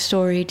shared my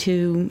story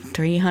to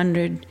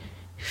 300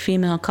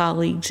 female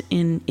colleagues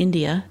in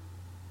India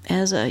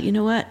as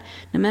no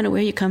matter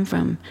where you come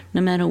from, no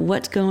matter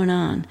what's going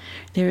on,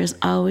 there is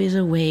always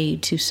a way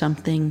to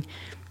something,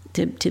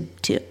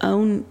 to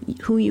own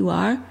who you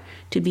are,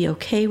 to be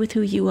okay with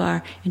who you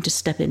are, and to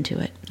step into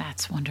it.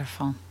 That's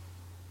wonderful.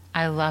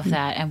 I love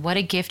that. And what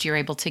a gift you're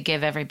able to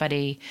give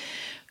everybody.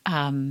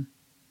 How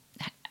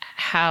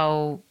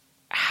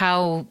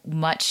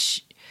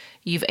much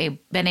you've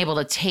been able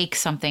to take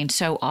something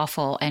so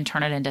awful and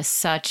turn it into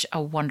such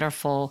a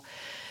wonderful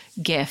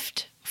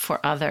gift for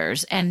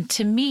others. And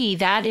to me,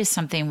 that is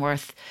something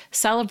worth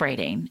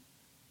celebrating.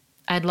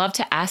 I'd love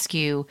to ask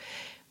you,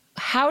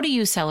 how do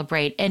you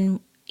celebrate? And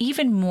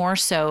even more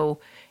so,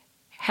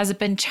 has it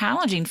been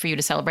challenging for you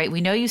to celebrate? We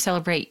know you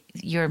celebrate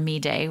your Me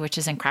Day, which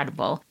is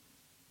incredible.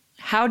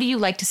 How do you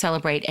like to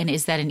celebrate? And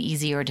is that an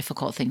easy or a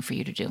difficult thing for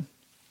you to do?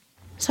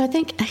 So I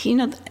think,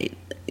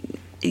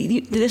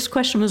 this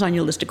question was on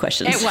your list of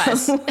questions. It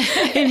was. So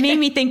it made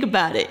me think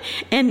about it.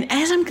 And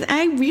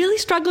I really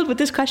struggled with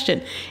this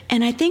question.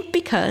 And I think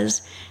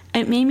because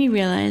it made me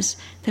realize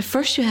that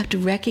first you have to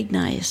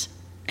recognize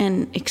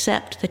and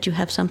accept that you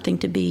have something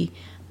to be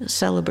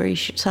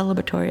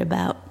celebratory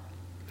about.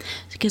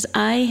 Because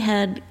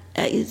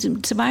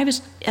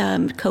survivors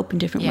cope in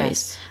different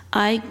ways.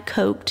 I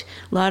coped,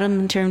 a lot of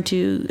them turn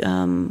to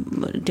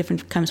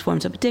different kinds of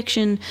forms of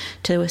addiction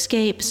to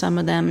escape. Some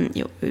of them,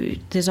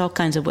 there's all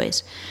kinds of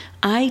ways.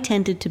 I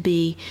tended to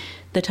be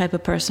the type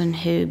of person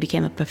who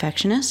became a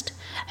perfectionist,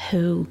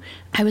 who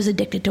I was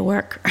addicted to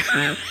work.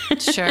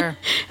 Sure.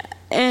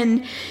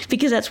 And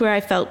because that's where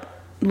I felt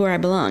where I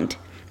belonged.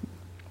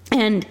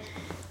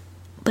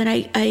 But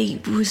I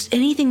was,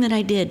 anything that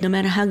I did, no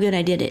matter how good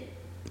I did it,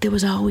 there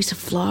was always a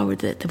flaw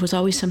with it. There was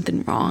always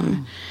something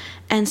wrong.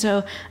 And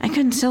so I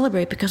couldn't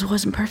celebrate because it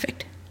wasn't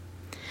perfect.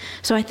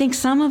 So I think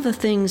some of the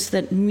things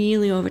that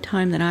really over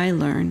time that I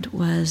learned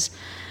was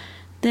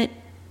that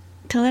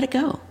to let it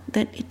go,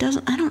 that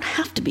I don't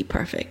have to be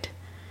perfect.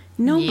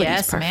 Nobody's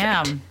perfect.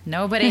 Yes, ma'am.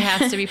 Nobody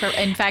has to be perfect.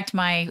 In fact,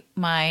 my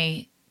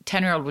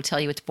 10-year-old would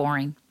tell you it's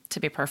boring to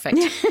be perfect.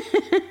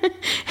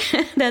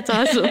 That's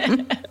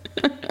awesome.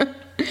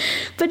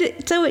 But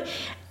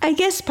I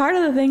guess part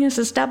of the thing is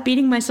to stop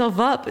beating myself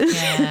up.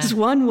 Is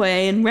one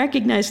way, and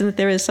recognizing that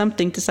there is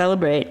something to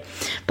celebrate.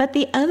 But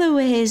the other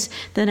ways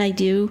that I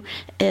do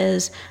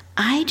is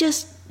I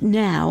just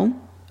now,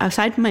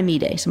 aside from my Me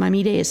Day, so my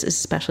Me Day is a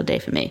special day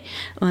for me.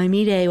 My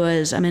Me Day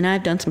was,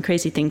 I've done some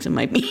crazy things on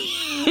my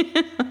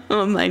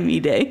on my Me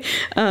Day.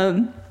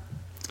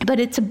 But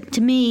it's,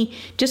 to me,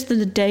 just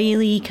the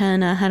daily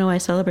kind of, how do I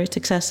celebrate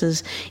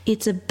successes?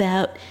 It's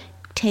about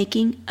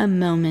taking a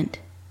moment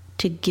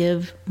to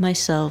give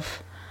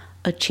myself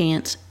a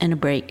chance and a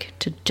break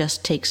to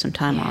just take some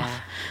time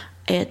off.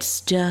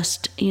 It's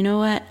just, you know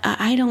what?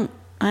 I don't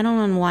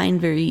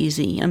unwind very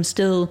easy. I'm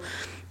still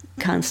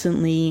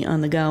constantly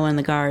on the go, on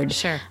the guard.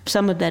 Sure.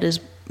 Some of that is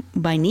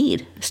by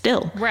need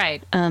still.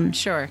 Right.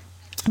 Sure.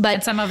 But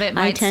and some of it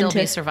might still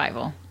be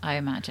survival, I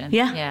imagine.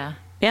 Yeah.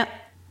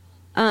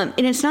 And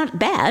it's not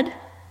bad,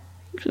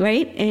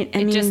 right?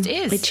 I mean, just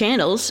is. It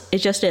channels. It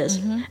just is.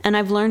 And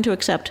I've learned to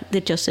accept that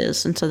it just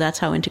is. And so that's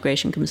how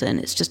integration comes in.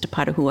 It's just a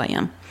part of who I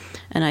am.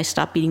 And I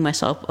stop beating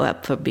myself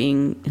up for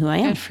being who I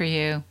am. Good for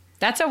you.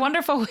 That's a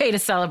wonderful way to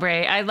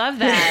celebrate. I love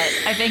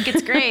that. I think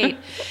it's great.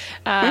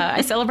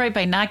 I celebrate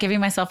by not giving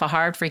myself a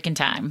hard freaking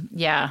time.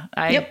 Yeah.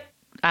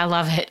 I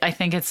love it. I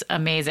think it's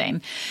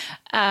amazing.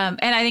 And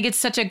I think it's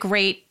such a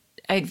great,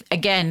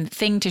 again,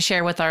 thing to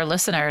share with our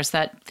listeners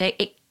that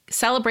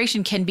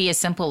celebration can be as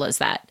simple as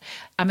that.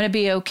 I'm going to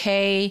be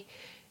okay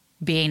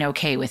being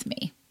okay with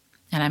me.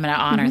 And I'm going to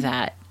honor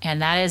that.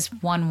 And that is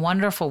one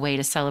wonderful way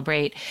to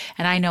celebrate.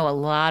 And I know a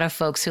lot of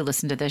folks who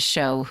listen to this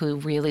show who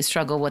really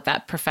struggle with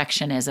that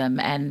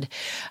perfectionism and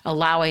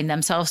allowing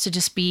themselves to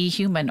just be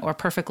human or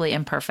perfectly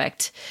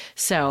imperfect.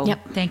 So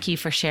thank you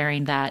for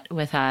sharing that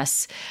with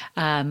us.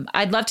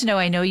 I'd love to know,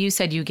 I know you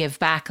said you give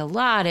back a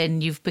lot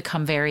and you've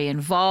become very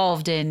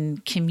involved in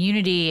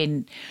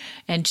community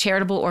and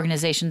charitable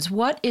organizations.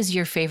 What is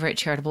your favorite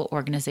charitable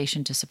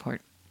organization to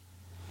support?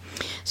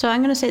 So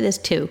I'm going to say this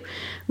too.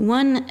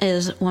 One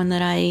is one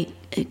that I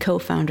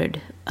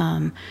co-founded.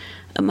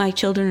 My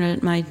children,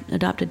 my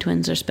adopted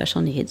twins, are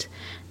special needs.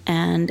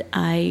 And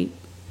I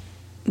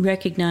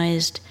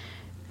recognized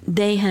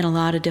they had a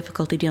lot of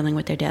difficulty dealing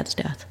with their dad's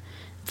death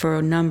for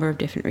a number of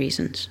different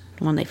reasons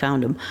when they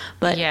found him.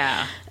 But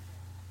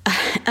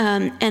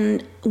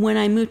and when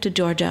I moved to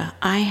Georgia,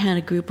 I had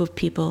a group of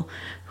people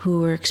who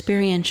were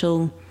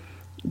experiential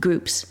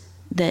groups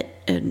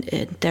that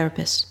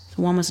therapists.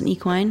 One was an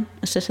equine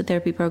assisted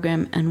therapy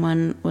program, and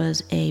one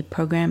was a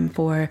program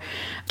for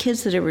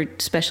kids that were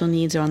special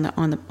needs on the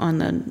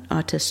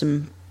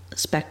autism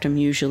spectrum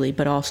usually,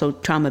 but also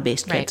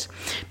trauma-based kids.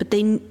 But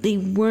they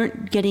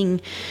weren't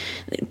getting,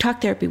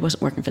 talk therapy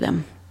wasn't working for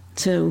them.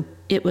 So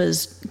it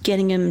was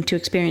getting them to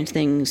experience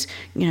things,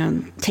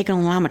 taking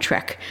a llama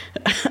trek,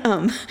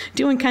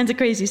 doing kinds of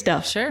crazy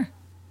stuff. Sure.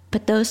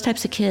 But those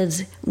types of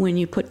kids, when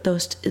you put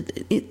those,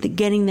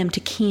 getting them to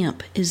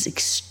camp is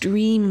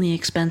extremely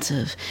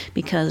expensive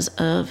because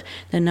of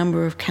the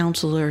number of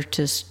counselor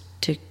to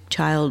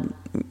child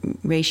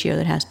ratio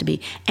that has to be,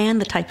 and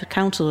the type of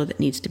counselor that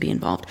needs to be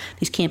involved.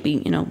 These can't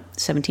be,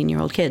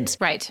 17-year-old kids.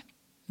 Right.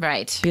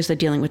 Because they're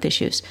dealing with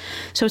issues.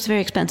 So it's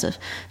very expensive.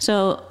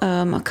 So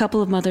a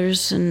couple of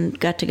mothers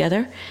got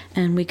together,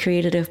 and we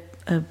created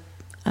a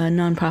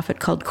nonprofit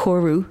called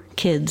Koru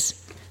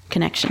Kids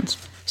Connections.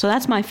 So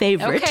that's my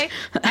favorite. Okay,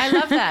 I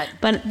love that.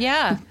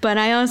 But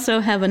I also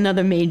have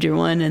another major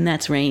one, and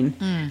that's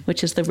RAIN,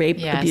 which is the Rape,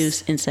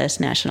 Abuse, Incest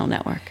National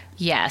Network.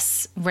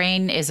 Yes,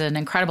 RAIN is an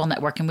incredible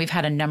network, and we've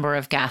had a number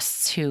of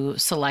guests who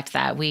select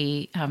that.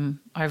 We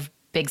are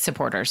big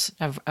supporters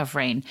of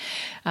RAIN.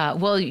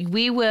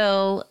 We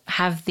will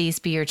have these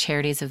be your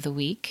charities of the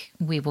week.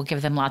 We will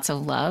give them lots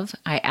of love.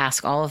 I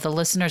ask all of the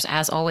listeners,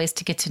 as always,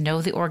 to get to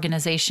know the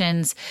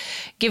organizations.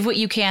 Give what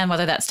you can,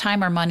 whether that's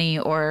time or money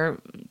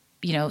or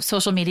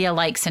social media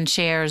likes and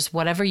shares,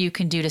 whatever you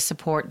can do to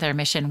support their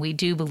mission. We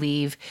do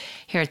believe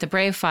here at the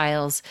Brave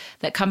Files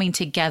that coming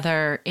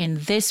together in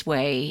this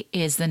way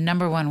is the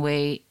number one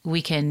way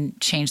we can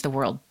change the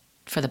world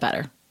for the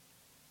better.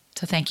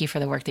 So thank you for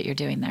the work that you're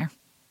doing there.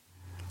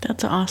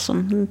 That's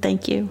awesome.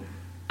 Thank you.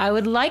 I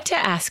would like to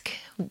ask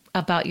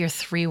about your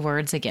 3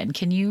 words again.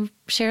 Can you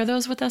share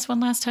those with us one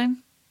last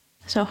time?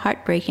 So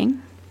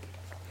heartbreaking,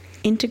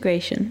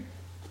 integration,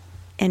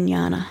 and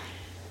Yana.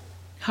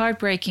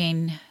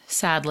 Heartbreaking,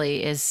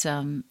 sadly, is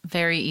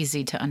very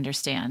easy to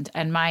understand.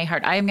 And my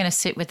heart, I am going to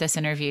sit with this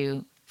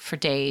interview for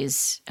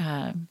days.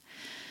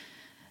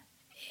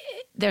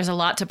 There's a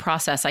lot to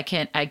process. I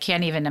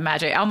can't even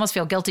imagine. I almost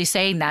feel guilty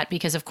saying that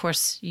because, of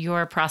course,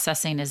 your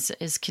processing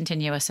is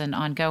continuous and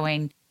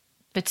ongoing.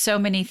 But so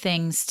many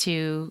things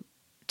to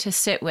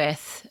sit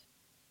with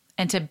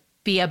and to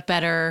be a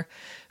better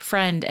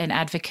friend and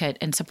advocate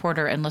and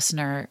supporter and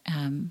listener,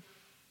 and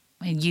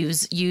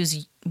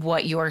use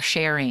what you're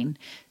sharing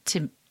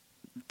to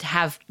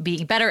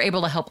be better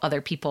able to help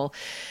other people.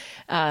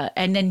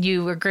 And then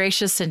you were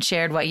gracious and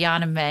shared what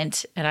Yana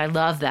meant, and I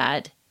love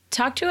that.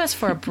 Talk to us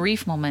for a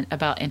brief moment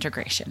about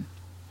integration.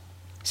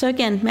 So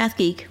again, math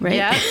geek, right?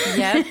 Yeah.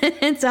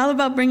 It's all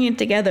about bringing it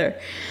together.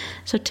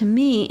 So to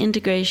me,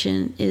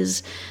 integration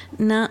is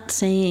not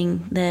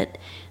saying that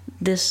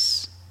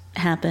this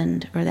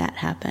happened or that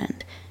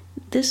happened.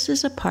 This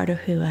is a part of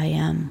who I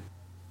am.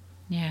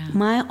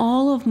 Yeah.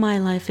 All of my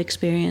life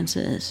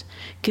experiences,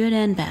 good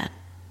and bad,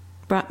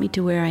 brought me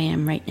to where I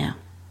am right now.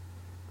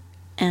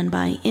 And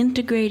by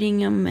integrating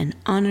them and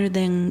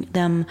honoring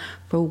them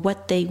for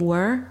what they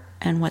were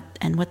and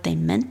what they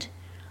meant,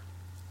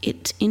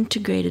 it's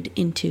integrated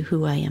into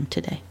who I am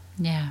today.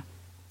 Yeah,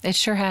 it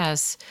sure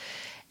has.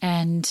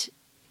 And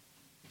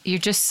You're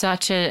just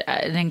such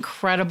an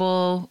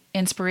incredible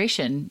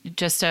inspiration.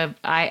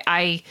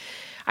 I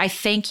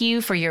thank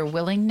you for your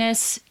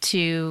willingness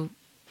to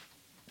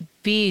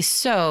be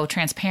so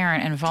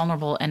transparent and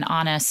vulnerable and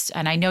honest.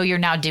 And I know you're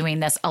now doing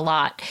this a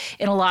lot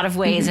in a lot of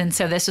ways. And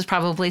so this was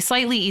probably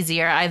slightly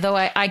easier, although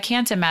I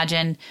can't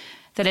imagine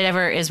that it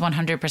ever is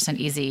 100%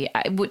 easy.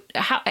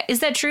 Is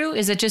that true?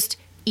 Is it just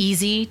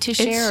easy to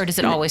share, or does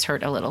it always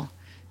hurt a little?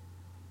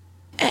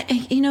 What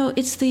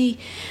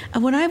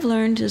I've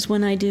learned is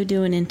when I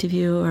do an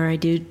interview or I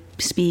do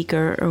speak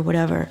or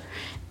whatever,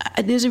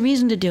 there's a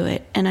reason to do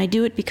it. And I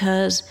do it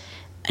because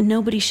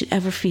nobody should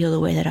ever feel the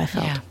way that I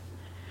felt. Yeah.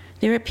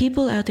 There are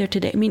people out there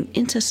today. I mean,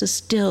 incest is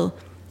still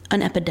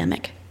an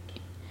epidemic.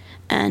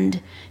 And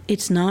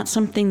it's not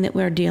something that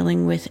we're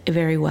dealing with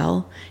very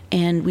well,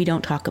 and we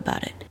don't talk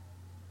about it.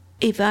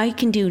 If I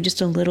can do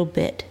just a little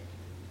bit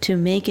to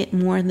make it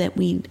more that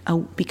we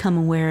become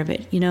aware of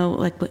it,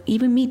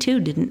 even Me Too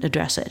didn't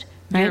address it.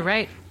 Right? You're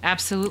right.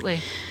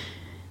 Absolutely.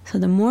 So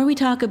the more we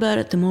talk about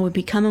it, the more we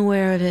become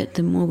aware of it,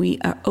 the more we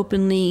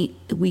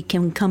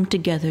can come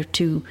together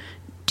to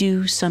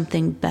do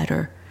something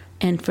better.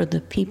 And for the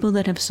people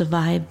that have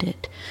survived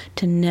it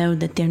to know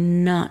that they're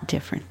not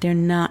different, they're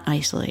not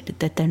isolated,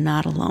 that they're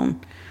not alone.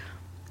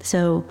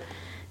 So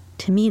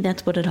to me,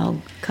 that's what it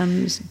all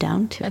comes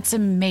down to. That's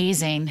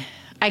amazing.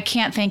 I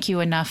can't thank you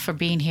enough for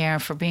being here,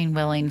 for being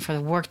willing, for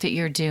the work that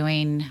you're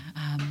doing.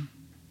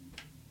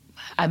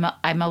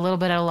 I'm a little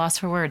bit at a loss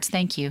for words.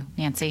 Thank you,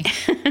 Nancy.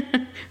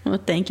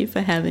 Well, thank you for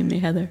having me,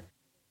 Heather.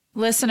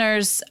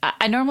 Listeners,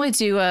 I normally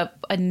do a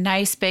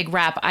nice big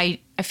wrap. I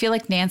feel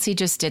like Nancy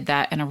just did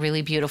that in a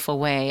really beautiful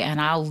way,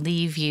 and I'll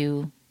leave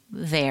you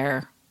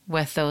there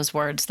with those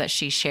words that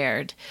she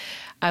shared.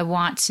 I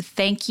want to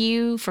thank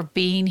you for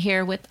being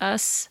here with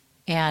us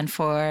and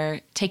for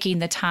taking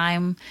the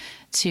time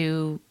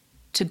to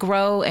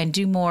grow and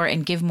do more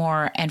and give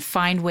more and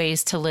find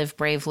ways to live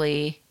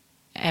bravely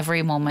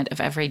every moment of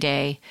every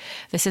day.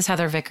 This is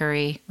Heather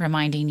Vickery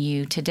reminding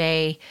you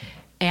today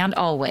and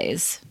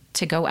always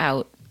to go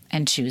out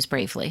and choose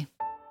bravely.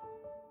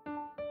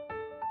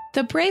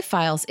 The Brave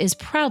Files is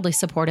proudly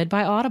supported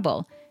by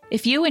Audible.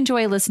 If you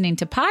enjoy listening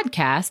to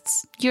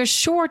podcasts, you're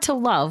sure to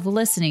love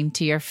listening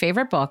to your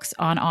favorite books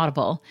on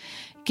Audible.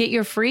 Get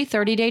your free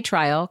 30-day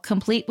trial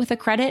complete with a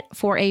credit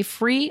for a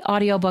free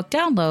audiobook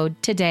download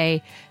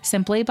today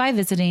simply by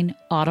visiting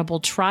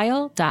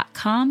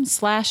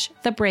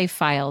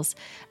audibletrial.com/thebravefiles.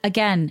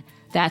 Again,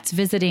 that's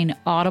visiting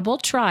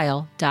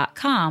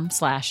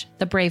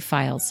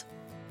audibletrial.com/thebravefiles.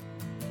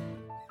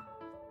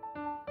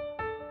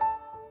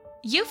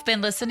 You've been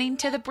listening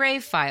to The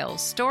Brave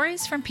Files,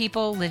 stories from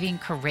people living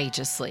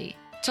courageously.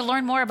 To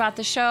learn more about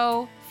the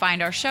show,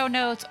 find our show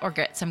notes, or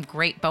get some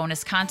great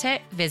bonus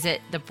content,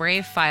 visit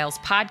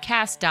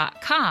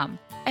thebravefilespodcast.com.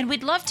 And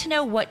we'd love to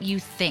know what you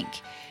think.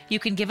 You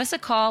can give us a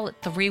call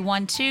at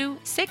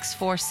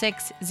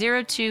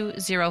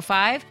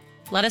 312-646-0205.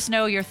 Let us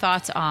know your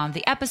thoughts on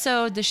the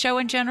episode, the show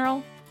in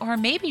general, or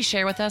maybe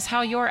share with us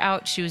how you're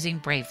out choosing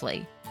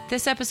bravely.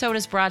 This episode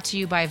is brought to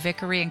you by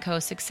Vickery & Co.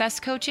 Success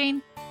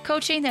Coaching,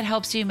 coaching that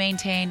helps you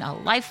maintain a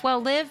life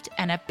well lived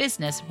and a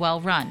business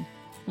well run.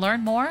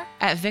 Learn more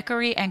at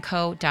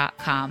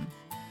vickeryandco.com.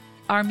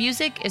 Our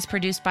music is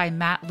produced by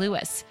Matt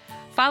Lewis.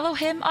 Follow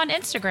him on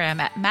Instagram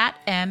at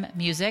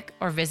mattmmusic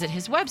or visit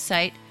his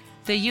website,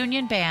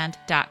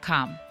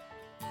 theunionband.com.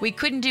 We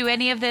couldn't do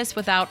any of this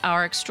without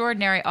our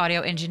extraordinary audio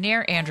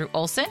engineer, Andrew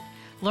Olson.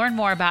 Learn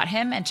more about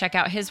him and check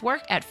out his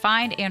work at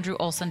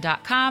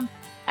findandrewolson.com.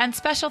 And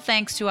special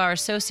thanks to our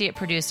associate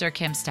producer,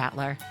 Kim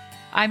Statler.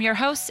 I'm your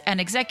host and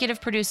executive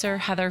producer,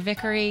 Heather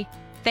Vickery.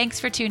 Thanks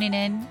for tuning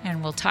in,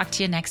 and we'll talk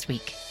to you next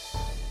week.